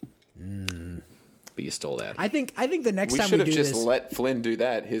 But you stole that. I think the next We time should we have do just this, let Flynn do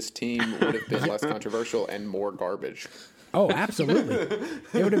that. His team would have been less controversial and more garbage. oh, absolutely,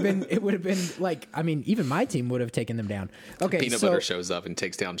 it would have been like, I mean, even my team would have taken them down. Okay, Peanut so Butter shows up and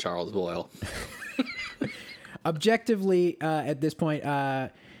takes down Charles Boyle. objectively, at this point,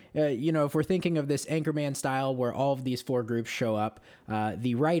 if we're thinking of this Anchorman style where all of these 4 groups show up,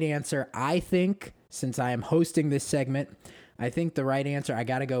 the right answer, I think, since I am hosting this segment, I think the right answer, I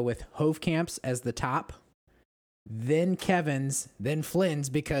got to go with Hovecamp's as the top, then Kevin's, then Flynn's,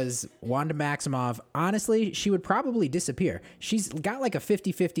 because Wanda Maximoff, honestly, she would probably disappear. She's got like a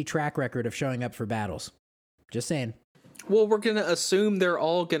 50-50 track record of showing up for battles. Just saying. Well, we're going to assume they're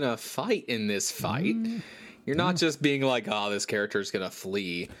all going to fight in this fight. You're not just being like, oh, this character is going to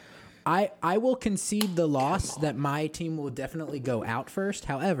flee. I will concede the loss that my team will definitely go out first.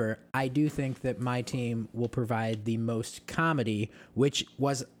 However, I do think that my team will provide the most comedy, which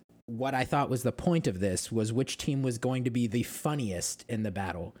was what I thought was the point of this, was which team was going to be the funniest in the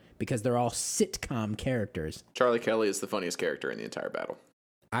battle, because they're all sitcom characters. Charlie Kelly is the funniest character in the entire battle.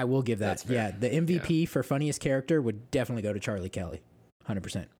 I will give that. Yeah, the MVP for funniest character would definitely go to Charlie Kelly,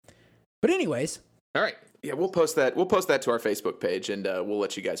 100%. But anyways, All right. Yeah, we'll post that. We'll post that to our Facebook page, and we'll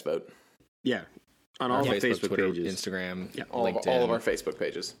let you guys vote. Yeah, on all the Facebook Twitter, pages. Instagram, All LinkedIn. of our Facebook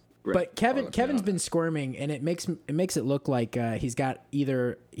pages. Right. But Kevin's been squirming, and it makes it look like he's got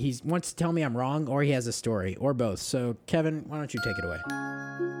either he wants to tell me I'm wrong, or he has a story, or both. So Kevin, why don't you take it away?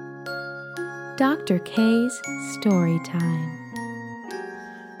 Dr. K's Story Time.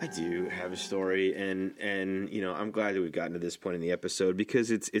 I do have a story, and I'm glad that we've gotten to this point in the episode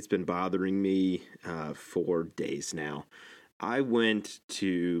because it's been bothering me for days now. I went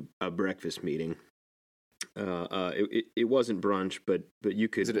to a breakfast meeting. It wasn't brunch, but you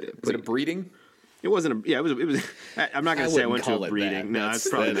could. Is it a breeding? It wasn't a. Yeah, it was. I'm not going to say I went to a call it breeding. that. No, it's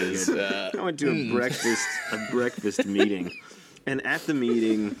probably not good. I went to a breakfast meeting, and at the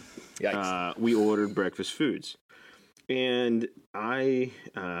meeting, we ordered breakfast foods. And I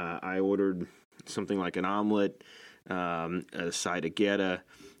ordered something like an omelet, a side of geta,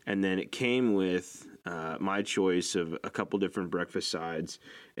 and then it came with my choice of a couple different breakfast sides.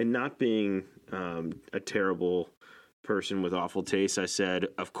 And not being a terrible person with awful taste, I said,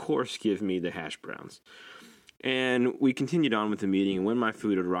 of course, give me the hash browns. And we continued on with the meeting. And when my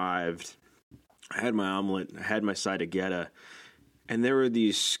food arrived, I had my omelet, I had my side of geta, and there were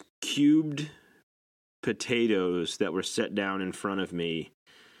these cubed potatoes that were set down in front of me,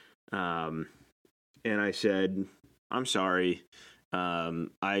 and I said, "I'm sorry,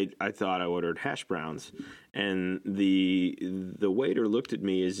 I thought I ordered hash browns." And the waiter looked at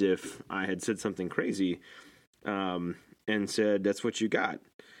me as if I had said something crazy, and said, "That's what you got."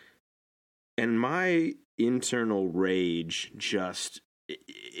 And my internal rage just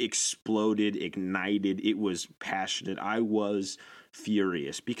exploded, ignited. It was passionate. I was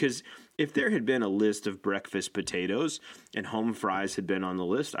furious because if there had been a list of breakfast potatoes and home fries had been on the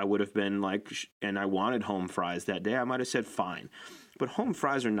list, I would have been like, and I wanted home fries that day, I might have said fine. But home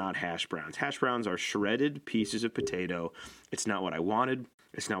fries are not hash browns. Hash browns are shredded pieces of potato. It's not what I wanted.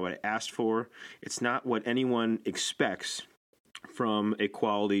 It's not what I asked for. It's not what anyone expects from a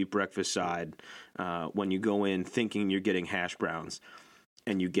quality breakfast side when you go in thinking you're getting hash browns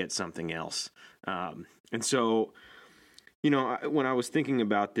and you get something else. And so, when I was thinking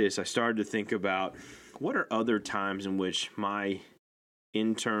about this, I started to think about what are other times in which my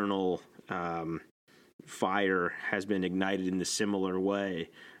internal fire has been ignited in the similar way.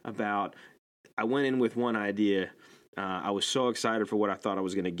 I went in with one idea. I was so excited for what I thought I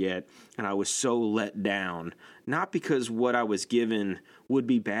was going to get, and I was so let down. Not because what I was given would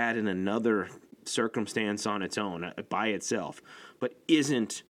be bad in another circumstance on its own, by itself, but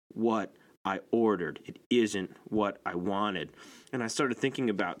isn't what I ordered. It isn't what I wanted. And I started thinking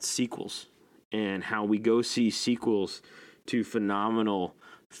about sequels and how we go see sequels to phenomenal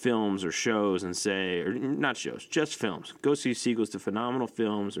films or shows and say, or not shows, just films. Go see sequels to phenomenal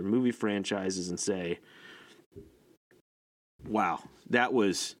films or movie franchises and say, wow, that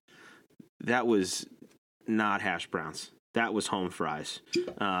was not hash browns. That was home fries.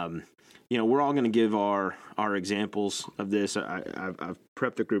 We're all going to give our examples of this. I've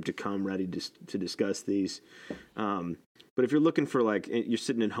prepped the group to come ready to discuss these. But if you're looking for, like, you're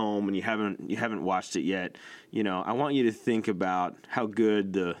sitting at home and you haven't watched it yet, I want you to think about how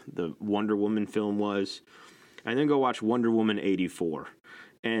good the Wonder Woman film was, and then go watch Wonder Woman 84.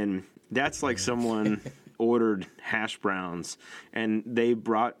 And that's like someone ordered hash browns and they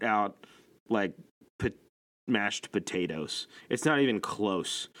brought out like mashed potatoes. It's not even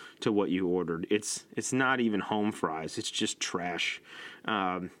close to what you ordered. It's not even home fries. It's just trash.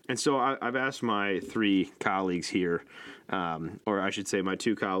 And so I've asked my three colleagues here, or I should say my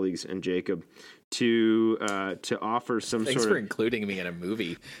two colleagues and Jacob, to offer some Thanks sort for of... including me in a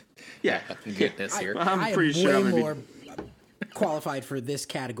movie. Yeah. Goodness here. I'm pretty sure I'm way gonna more qualified for this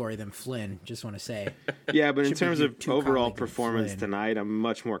category than Flynn. Just want to say. Yeah, but in Should be terms your of two overall colleagues, performance Flynn. tonight, I'm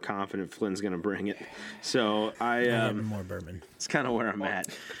much more confident Flynn's going to bring it. So I have more bourbon. it's kind of where I'm at.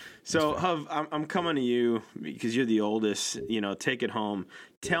 So, Huv, I'm coming to you because you're the oldest. Take it home.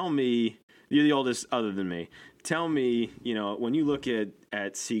 Tell me, you're the oldest other than me. Tell me, when you look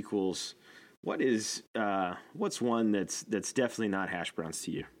at sequels, what's one that's definitely not hash browns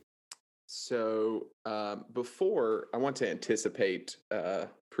to you? So before, I want to anticipate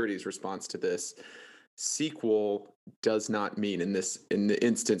Prudy's response to this. Sequel does not mean in the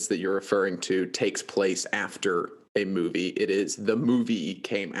instance that you're referring to takes place after a movie. It is the movie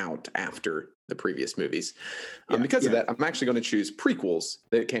came out after the previous movies. Because of that, I'm actually going to choose prequels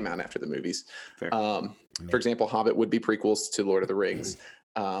that came out after the movies. Fair. For example, Hobbit would be prequels to Lord of the Rings.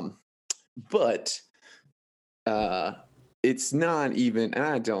 But it's not even, and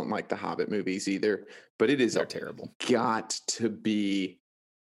I don't like the Hobbit movies either, but it is They're terrible. Got to be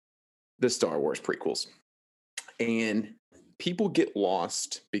the Star Wars prequels. And people get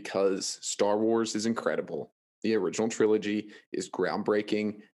lost because Star Wars is incredible. The original trilogy is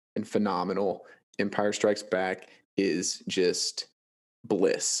groundbreaking and phenomenal. Empire Strikes Back is just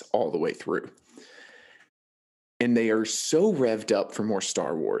bliss all the way through. And they are so revved up for more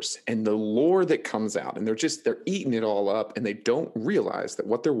Star Wars and the lore that comes out, and they're eating it all up, and they don't realize that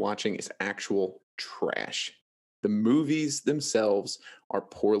what they're watching is actual trash. The movies themselves are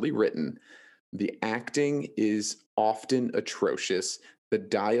poorly written. The acting is often atrocious. The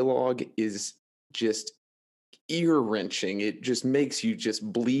dialogue is just ear-wrenching. It just makes you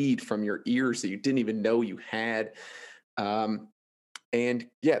just bleed from your ears that you didn't even know you had. And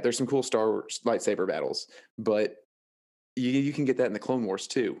yeah, there's some cool Star Wars lightsaber battles, but you can get that in the Clone Wars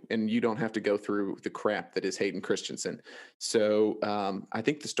too, and you don't have to go through the crap that is Hayden Christensen. So I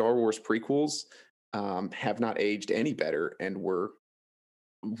think the Star Wars prequels have not aged any better and were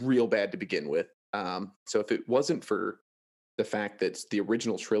real bad to begin with. So if it wasn't for the fact that the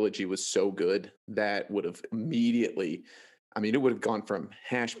original trilogy was so good, that would have immediately... it would have gone from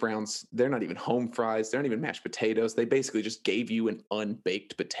hash browns. They're not even home fries. They're not even mashed potatoes. They basically just gave you an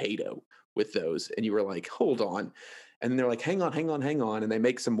unbaked potato with those. And you were like, hold on. And then they're like, hang on. And they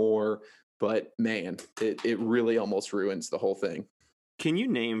make some more. But man, it really almost ruins the whole thing. Can you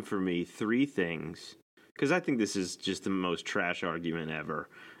name for me three things? Because I think this is just the most trash argument ever.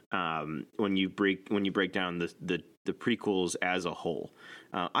 When you break down the prequels as a whole.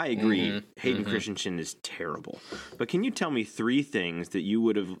 I agree. Hayden Christensen is terrible. But can you tell me three things that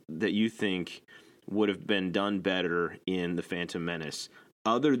you think would have been done better in The Phantom Menace,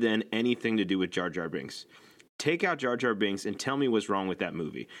 other than anything to do with Jar Jar Binks? Take out Jar Jar Binks and tell me what's wrong with that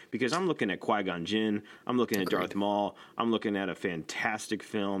movie. Because I'm looking at Qui-Gon Jinn, I'm looking at Darth Maul, I'm looking at a fantastic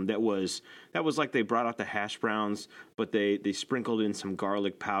film that was like they brought out the hash browns, but they sprinkled in some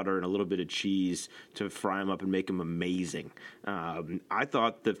garlic powder and a little bit of cheese to fry them up and make them amazing. I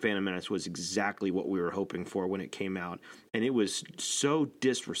thought The Phantom Menace was exactly what we were hoping for when it came out, and it was so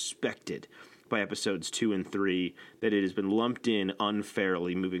disrespected by episodes 2 and 3 that it has been lumped in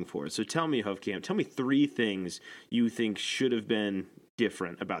unfairly moving forward. So tell me, Hofkamp, tell me 3 things you think should have been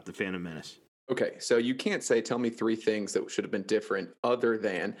different about The Phantom Menace. Okay, so you can't say, tell me 3 things that should have been different other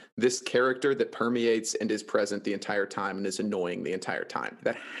than this character that permeates and is present the entire time and is annoying the entire time.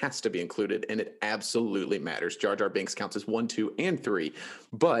 That has to be included, and it absolutely matters. Jar Jar Binks counts as 1, 2, and 3,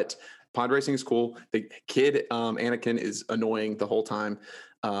 but pod racing is cool. The kid, Anakin, is annoying the whole time.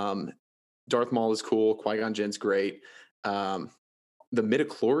 Darth Maul is cool. Qui-Gon Jinn's great. The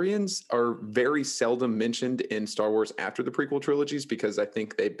midichlorians are very seldom mentioned in Star Wars after the prequel trilogies because I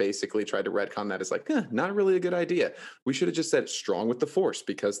think they basically tried to retcon that as like, not really a good idea. We should have just said strong with the Force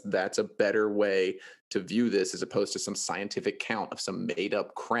because that's a better way to view this as opposed to some scientific count of some made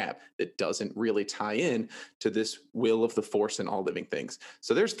up crap that doesn't really tie in to this will of the Force and all living things.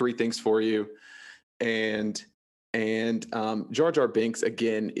 So there's 3 things for you. And Jar Jar Binks,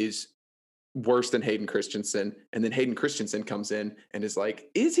 again, is worse than Hayden Christensen, and then Hayden Christensen comes in and is like,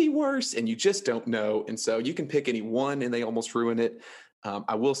 is he worse? And you just don't know. And so you can pick any one and they almost ruin it.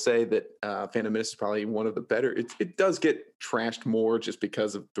 I will say that Phantom Menace is probably one of the better. It does get trashed more just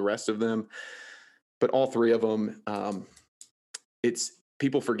because of the rest of them, but all 3 of them, it's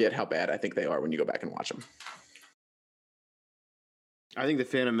people forget how bad I think they are when you go back and watch them. I think The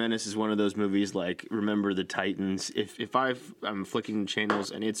Phantom Menace is one of those movies like Remember the Titans. If I'm flicking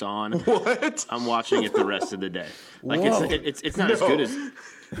channels and it's on, What? I'm watching it the rest of the day. Like it's not as good as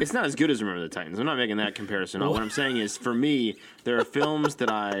it's not as good as Remember the Titans. I'm not making that comparison. What I'm saying is, for me, there are films that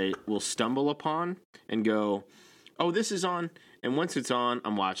I will stumble upon and go, "Oh, this is on." And once it's on,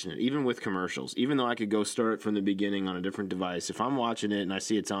 I'm watching it, even with commercials. Even though I could go start it from the beginning on a different device, if I'm watching it and I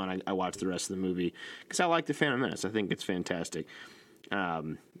see it's on, I watch the rest of the movie because I like The Phantom Menace. I think it's fantastic.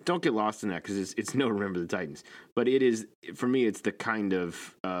 Don't get lost in that because it's no Remember the Titans, but it is, for me, it's the kind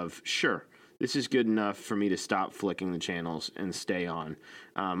of sure, this is good enough for me to stop flicking the channels and stay on,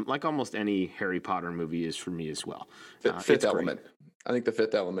 like almost any Harry Potter movie is for me as well. Fifth Element. I think The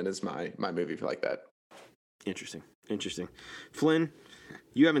Fifth Element is my movie for like that. Interesting. Flynn,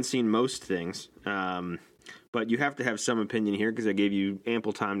 you haven't seen most things, but you have to have some opinion here because I gave you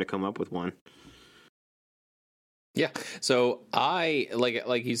ample time to come up with one. Yeah. So I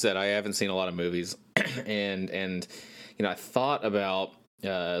like you said, I haven't seen a lot of movies, and I thought about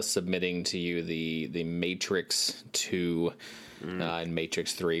submitting to you the Matrix 2 and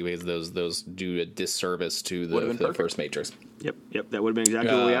Matrix 3 because those do a disservice to the first Matrix. Yep, that would have been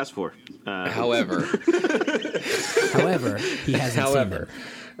exactly what we asked for. However, he hasn't seen them.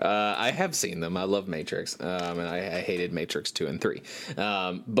 I have seen them. I love Matrix, and I hated Matrix 2 and 3.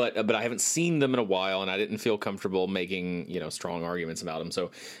 But I haven't seen them in a while, and I didn't feel comfortable making strong arguments about them. So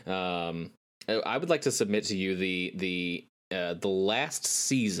I would like to submit to you the last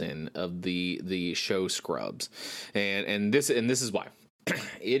season of the show Scrubs, and this is why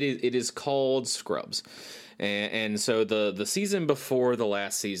it is called Scrubs. And so the season before the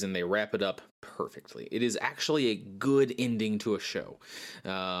last season, they wrap it up perfectly. It is actually a good ending to a show.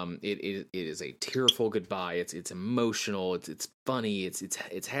 It is a tearful goodbye. It's emotional. It's funny.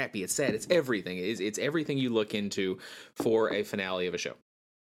 It's happy. It's sad. It's everything. It's everything you look into for a finale of a show.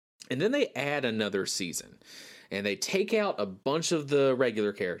 And then they add another season. And they take out a bunch of the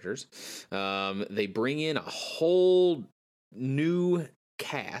regular characters. They bring in a whole new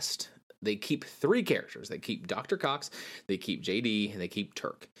cast. They keep 3 characters. They keep Dr. Cox, they keep JD, and they keep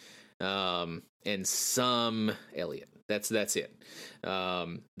Turk. And some Elliot. That's it.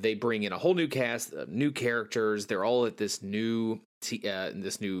 They bring in a whole new cast, new characters. They're all at this new, I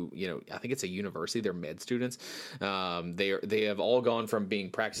think it's a university. They're med students. They have all gone from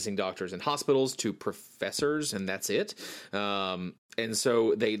being practicing doctors in hospitals to professors, and that's it. And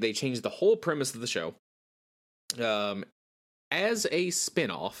so they changed the whole premise of the show. As a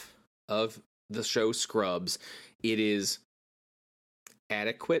spinoff of the show Scrubs, it is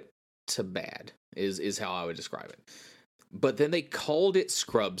adequate to bad is how I would describe it. But then they called it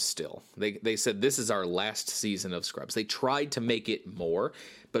Scrubs still. They said this is our last season of Scrubs. They tried to make it more,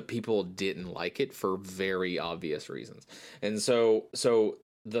 but people didn't like it for very obvious reasons. And so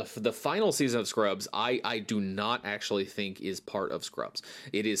the final season of Scrubs, I do not actually think is part of Scrubs.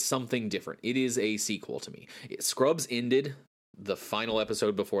 It is something different. It is a sequel to me. Scrubs ended the final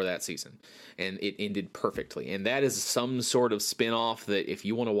episode before that season, and it ended perfectly. And that is some sort of spin-off that if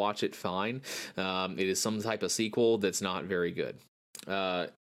you want to watch it, fine. It is some type of sequel that's not very good.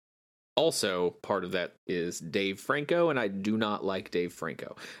 Also, part of that is Dave Franco, and I do not like Dave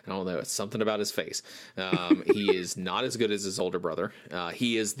Franco. I don't know, it's something about his face. He is not as good as his older brother.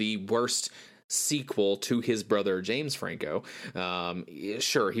 He is the worst sequel to his brother James Franco.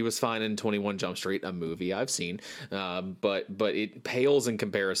 Sure, he was fine in 21 Jump Street, a movie I've seen, but it pales in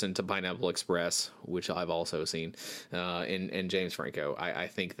comparison to Pineapple Express, which I've also seen, and James Franco. I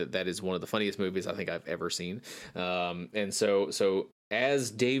think that is one of the funniest movies I think I've ever seen. And so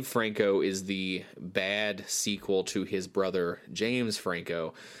as Dave Franco is the bad sequel to his brother James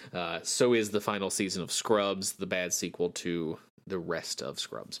Franco, so is the final season of Scrubs the bad sequel to the rest of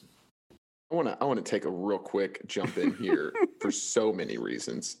Scrubs. I want to take a real quick jump in here for so many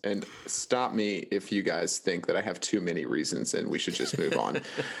reasons, and stop me if you guys think that I have too many reasons and we should just move on.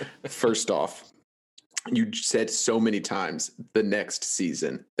 First off, you said so many times the next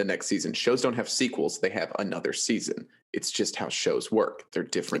season. Shows don't have sequels; they have another season. It's just how shows work. They're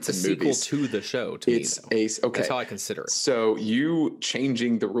different than movies. It's a sequel to the show. Okay. That's how I consider it. So you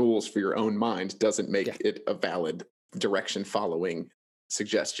changing the rules for your own mind doesn't make it a valid direction following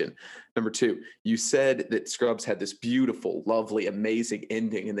suggestion. Number two, you said that Scrubs had this beautiful, lovely, amazing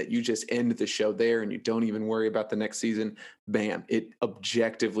ending and that you just end the show there and you don't even worry about the next season. Bam. It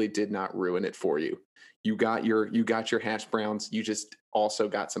objectively did not ruin it for you. You got your hash browns. You just also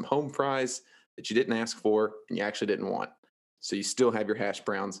got some home fries that you didn't ask for and you actually didn't want. So you still have your hash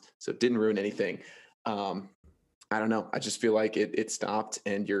browns. So it didn't ruin anything. I don't know. I just feel like it stopped,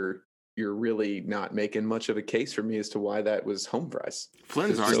 and you're really not making much of a case for me as to why that was home fries.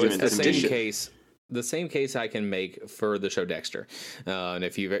 Flynn's So argument it's to me. the same case I can make for the show Dexter. And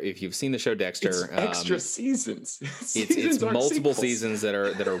if you've seen the show Dexter, It's extra seasons. It's aren't multiple sequels. seasons that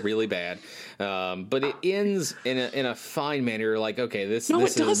are really bad. But it ends in a fine manner. You're like, okay, this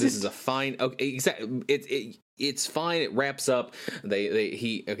is a fine. Okay, exactly. It's fine. It wraps up.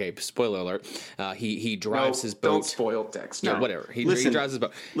 Spoiler alert. He drives his boat. Don't spoil Dexter. No, whatever. He Listen, drives his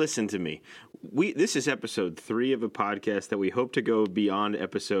boat. Listen to me. This is episode 3 of a podcast that we hope to go beyond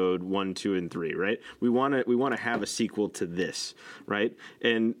episode 1, 2, and 3. Right? We want to have a sequel to this. Right?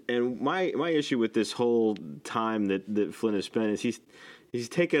 And my issue with this whole time that Flynn has spent is he's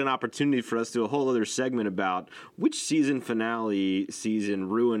taken an opportunity for us to do a whole other segment about which season finale season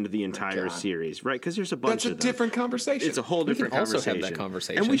ruined the entire series, right? Because there's a bunch of them. That's a different conversation. It's a whole different also conversation. have that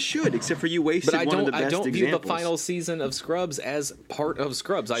conversation. And we should, except for you wasted But one of the best I don't view examples. the final season of Scrubs as part of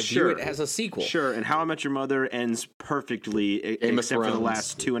Scrubs. I view it as a sequel. Sure, and How I Met Your Mother ends perfectly, Game of except for the Thrones,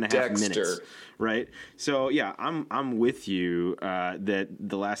 last 2.5 Dexter. minutes. Right? So, yeah, I'm with you that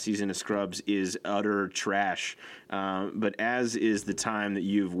the last season of Scrubs is utter trash. But as is the time that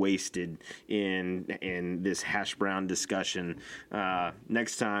you've wasted in this hash brown discussion,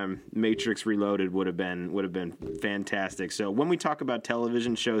 next time Matrix Reloaded would have been fantastic. So when we talk about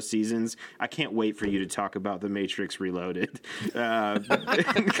television show seasons, I can't wait for you to talk about the Matrix Reloaded.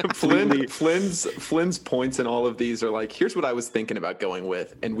 Completely. Flynn's points in all of these are like, here's what I was thinking about going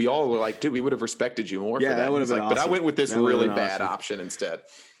with, and we all were like, dude, we would have respected you more for that. That would have been But I awesome. went with this That would have really been bad awesome. option instead.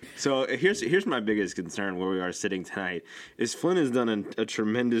 So here's my biggest concern where we are sitting tonight is Flynn has done a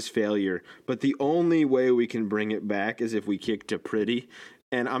tremendous failure, but the only way we can bring it back is if we kick to Pretty.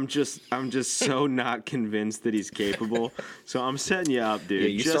 And I'm just so not convinced that he's capable. So I'm setting you up, dude. Yeah,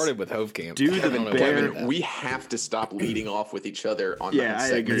 you Just started with Hovkamp. do the I don't know bare- why. Kevin, we have to stop leading off with each other on Yeah, the I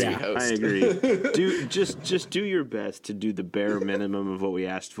segments agree. we host. I agree. Just do your best to do the bare minimum of what we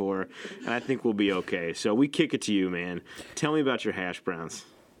asked for, and I think we'll be okay. So we kick it to you, man. Tell me about your hash browns.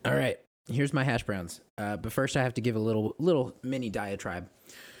 All right, here's my hash browns. But first, I have to give a little mini diatribe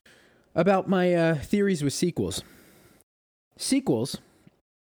about my theories with sequels. Sequels,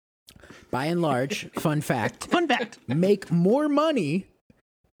 by and large, fun fact, make more money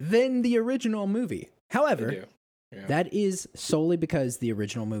than the original movie. However, They do. Yeah. that is solely because the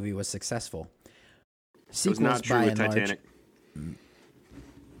original movie was successful. It was not true with Titanic.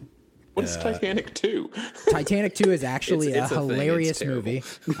 What's Titanic 2? Titanic 2 is actually It's a a thing. It's hilarious terrible. movie,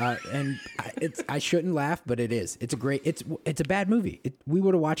 and I shouldn't laugh, but it is. It's a great. It's a bad movie. We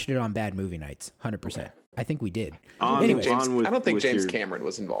would have watched it on bad movie nights, 100%. I think we did. Anyways, I don't think with James your- Cameron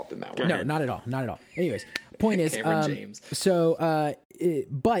was involved in that one. no, not at all. Not at all. Anyways, point is, Cameron James.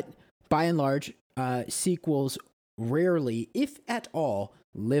 but by and large, sequels rarely, if at all,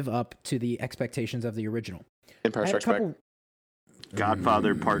 live up to the expectations of the original. Empire I had a Strikes Back. couple.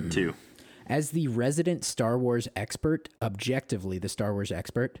 Godfather Part 2. As the resident Star Wars expert, objectively the Star Wars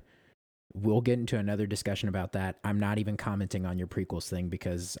expert, we'll get into another discussion about that. I'm not even commenting on your prequels thing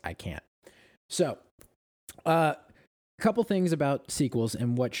because I can't. So, a couple things about sequels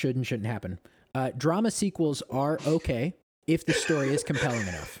and what should and shouldn't happen. Drama sequels are okay if the story is compelling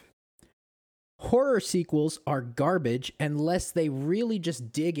enough. Horror sequels are garbage unless they really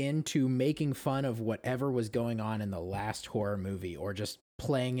just dig into making fun of whatever was going on in the last horror movie or just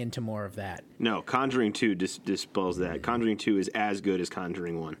playing into more of that. No, Conjuring 2 dispels that. Conjuring 2 is as good as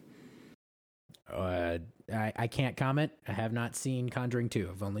Conjuring 1. I can't comment. I have not seen Conjuring 2.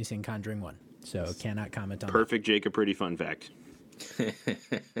 I've only seen Conjuring 1. So cannot comment on Perfect Jacob Pretty fun fact.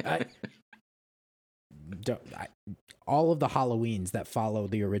 All of the Halloweens that follow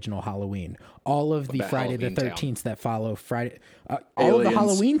the original Halloween, all of the Friday the 13th that follow Friday, all of the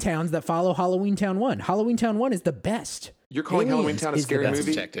Halloween towns that follow Halloween Town 1. Halloween Town 1 is the best. You're calling Halloween Aliens Town a is the scary best.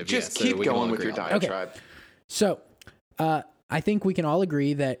 movie? Just keep going with your diatribe. So, I think we can all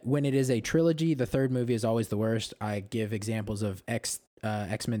agree that when it is a trilogy, the third movie is always the worst. I give examples of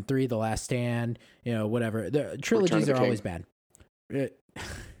X-Men 3, The Last Stand, whatever. The trilogies are always bad.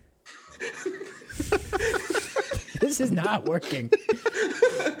 This is not working.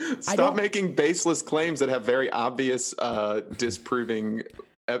 Stop making baseless claims that have very obvious disproving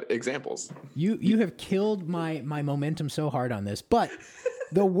examples. You have killed my momentum so hard on this. But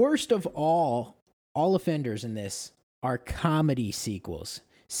the worst of all offenders in this are comedy sequels.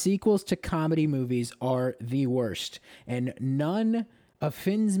 Sequels to comedy movies are the worst. And none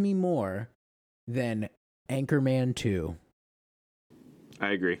offends me more than Anchorman 2. I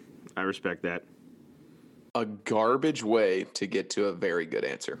agree. I respect that. A garbage way to get to a very good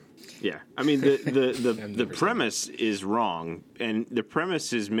answer. Yeah. I mean, the premise is wrong, and the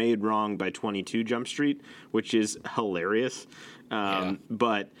premise is made wrong by 22 Jump Street, which is hilarious.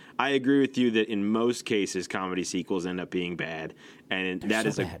 But I agree with you that in most cases, comedy sequels end up being bad, and that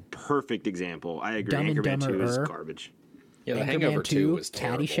is a perfect example. I agree. Anchorman 2 is garbage. Yeah, The Hangover 2 was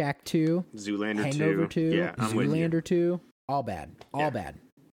terrible. Caddyshack 2, Zoolander 2, Hangover 2, yeah, Zoolander 2, all bad. All bad.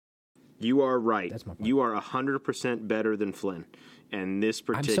 You are right. That's my point. You are 100% better than Flynn. And this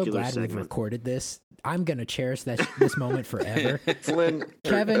particular I'm so glad segment. we've recorded this. I'm going to cherish this moment forever. Flynn,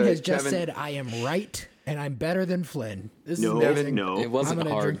 Kevin has just said I am right and I'm better than Flynn. This is amazing. No, it wasn't I'm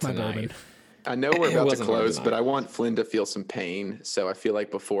gonna hard drink my tonight. bourbon. I know we're about to close, but I want Flynn to feel some pain. So I feel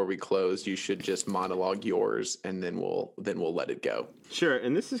like before we close, you should just monologue yours, and then we'll let it go. Sure,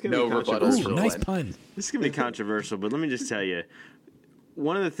 and this is going to No be rebuttals controversial. from Nice Flynn. pun. This is going to be controversial, but let me just tell you,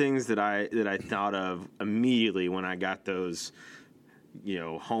 one of the things that I thought of immediately when I got those,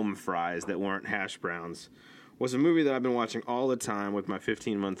 home fries that weren't hash browns, was a movie that I've been watching all the time with my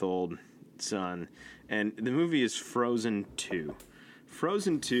 15-month-old son, and the movie is Frozen 2.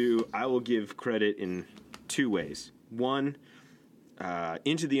 Frozen 2, I will give credit in two ways. One,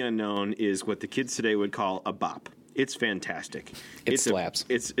 Into the Unknown is what the kids today would call a bop. It's fantastic. It slaps.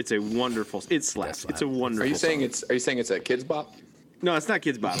 It's a wonderful. It slaps. It's a wonderful. Are you saying song. it's a kids bop? No, it's not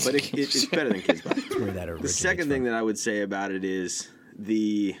Kids Bop, but it's better than Kids Bop. Where that The originates second thing that I would say about it is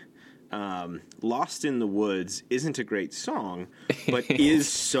the Lost in the Woods isn't a great song, but is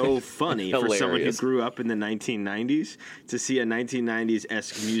so funny for someone who grew up in the 1990s to see a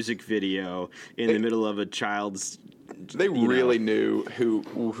 1990s-esque music video in the middle of a child's. They really knew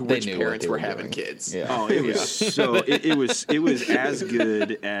which knew parents what were they were having doing. kids. Yeah. Oh, it was so. It was as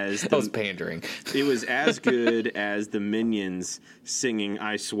good as That was pandering. It was as good as the Minions singing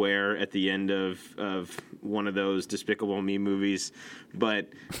 "I Swear" at the end of one of those Despicable Me movies, but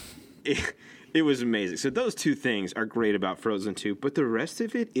it was amazing. So those two things are great about Frozen 2, but the rest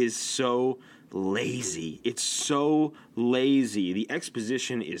of it is so lazy. It's so lazy. The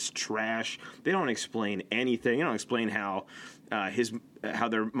exposition is trash. They don't explain anything. They don't explain how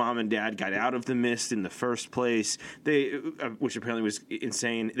their mom and dad got out of the mist in the first place. Which apparently was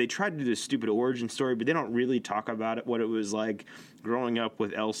insane. They tried to do this stupid origin story, but they don't really talk about it. What it was like growing up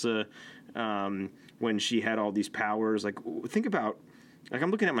with Elsa when she had all these powers. Like, think about. Like,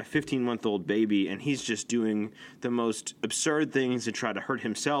 I'm looking at my 15-month-old baby, and he's just doing the most absurd things to try to hurt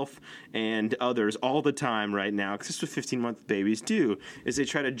himself and others all the time right now, because that's what 15-month babies do, is they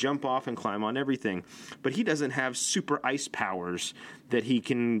try to jump off and climb on everything. But he doesn't have super ice powers that he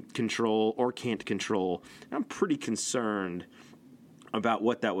can control or can't control. I'm pretty concerned about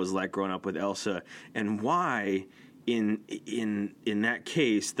what that was like growing up with Elsa, and why, in that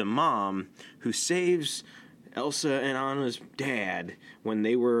case, the mom who saves Elsa and Anna's dad when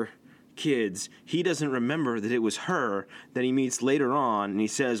they were kids, he doesn't remember that it was her that he meets later on, and he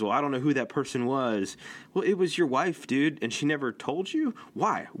says, well, I don't know who that person was. Well, it was your wife, dude, and she never told you?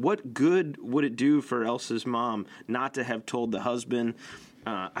 Why? What good would it do for Elsa's mom not to have told the husband?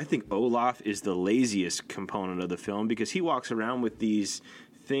 I think Olaf is the laziest component of the film because he walks around with these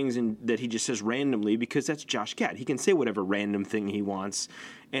things that he just says randomly because that's Josh Gad. He can say whatever random thing he wants,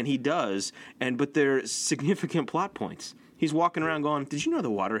 and he does. But they're significant plot points. He's walking around going, "Did you know the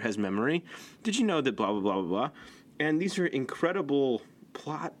water has memory? Did you know that blah, blah, blah, blah, blah?" And these are incredible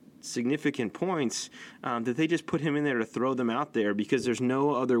plot significant points that they just put him in there to throw them out there because there's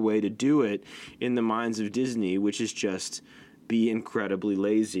no other way to do it in the minds of Disney, which is just be incredibly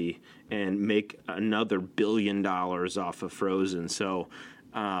lazy and make another $1 billion off of Frozen. So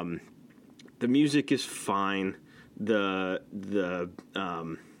the music is fine. I'm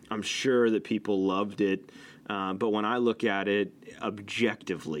sure that people loved it. But when I look at it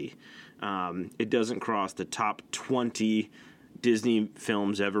objectively, it doesn't cross the top 20 Disney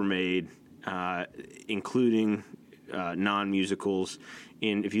films ever made, including non-musicals.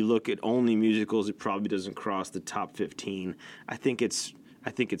 And if you look at only musicals, it probably doesn't cross the top 15. I think it's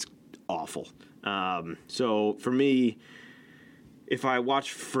awful. So for me, if I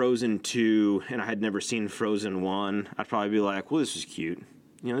watched Frozen 2 and I had never seen Frozen 1, I'd probably be like, well, this was cute.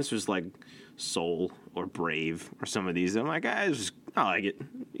 This was like Soul or Brave or some of these. I'm like, I like it.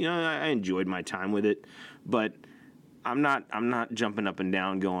 I enjoyed my time with it. But I'm not jumping up and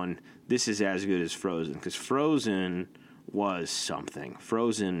down going, this is as good as Frozen, because Frozen was something.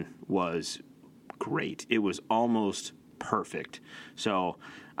 Frozen was great. It was almost perfect. So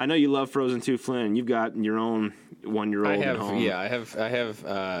I know you love Frozen 2, Flynn, and you've got your own 1-year-old at home. Yeah, I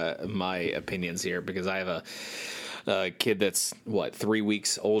have my opinions here because I have a kid that's 3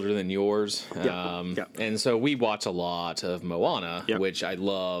 weeks older than yours, and so we watch a lot of Moana, which I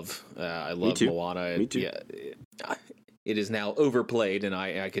love. I love Moana. Me too. Yeah, it is now overplayed, and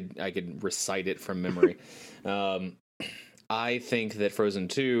I could recite it from memory. I think that Frozen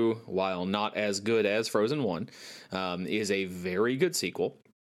 2, while not as good as Frozen 1, is a very good sequel.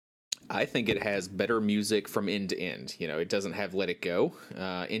 I think it has better music from end to end. It doesn't have Let It Go.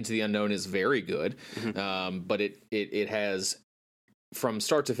 Into the Unknown is very good, but it has, from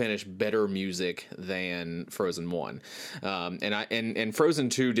start to finish, better music than Frozen 1. And Frozen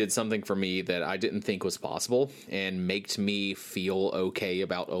 2 did something for me that I didn't think was possible and made me feel okay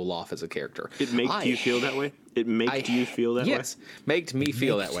about Olaf as a character. It made you feel that way? It made you feel that way? Yes, made me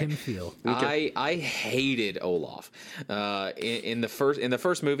feel that way. Him feel. Okay. I hated Olaf. In the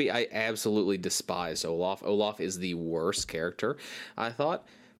first movie, I absolutely despised Olaf. Olaf is the worst character, I thought.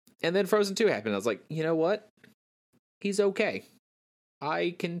 And then Frozen 2 happened. I was like, you know what? He's okay.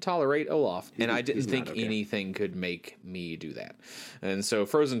 I can tolerate Olaf, and I didn't think anything could make me do that. And so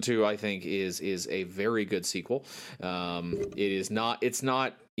Frozen 2, I think, is a very good sequel. It's not,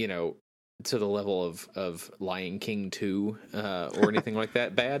 to the level of Lion King 2 or anything like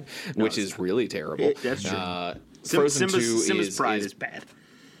that bad, which is really terrible. That's true. Frozen 2 Simba's Pride is bad.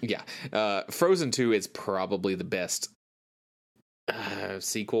 Yeah. Frozen 2 is probably the best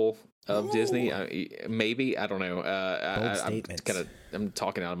sequel of Disney. Maybe, I don't know. I'm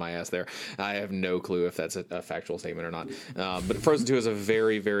talking out of my ass there. I have no clue if that's a factual statement or not. But Frozen 2 is a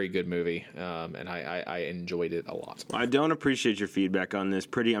very, very good movie, and I enjoyed it a lot. I don't appreciate your feedback on this,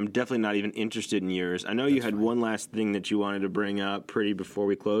 Pretty. I'm definitely not even interested in yours. I know you had one last thing that you wanted to bring up, Pretty, before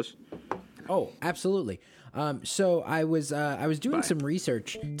we close. Oh, absolutely. So I was doing some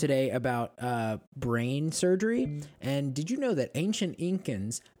research today about brain surgery, and did you know that ancient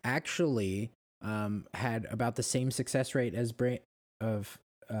Incans actually had about the same success rate as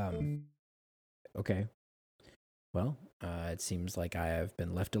Okay. Well, it seems like I have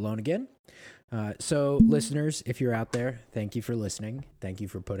been left alone again. So, listeners, if you're out there, thank you for listening. Thank you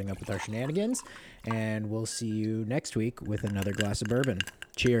for putting up with our shenanigans, and we'll see you next week with another glass of bourbon.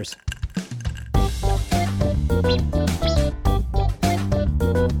 Cheers.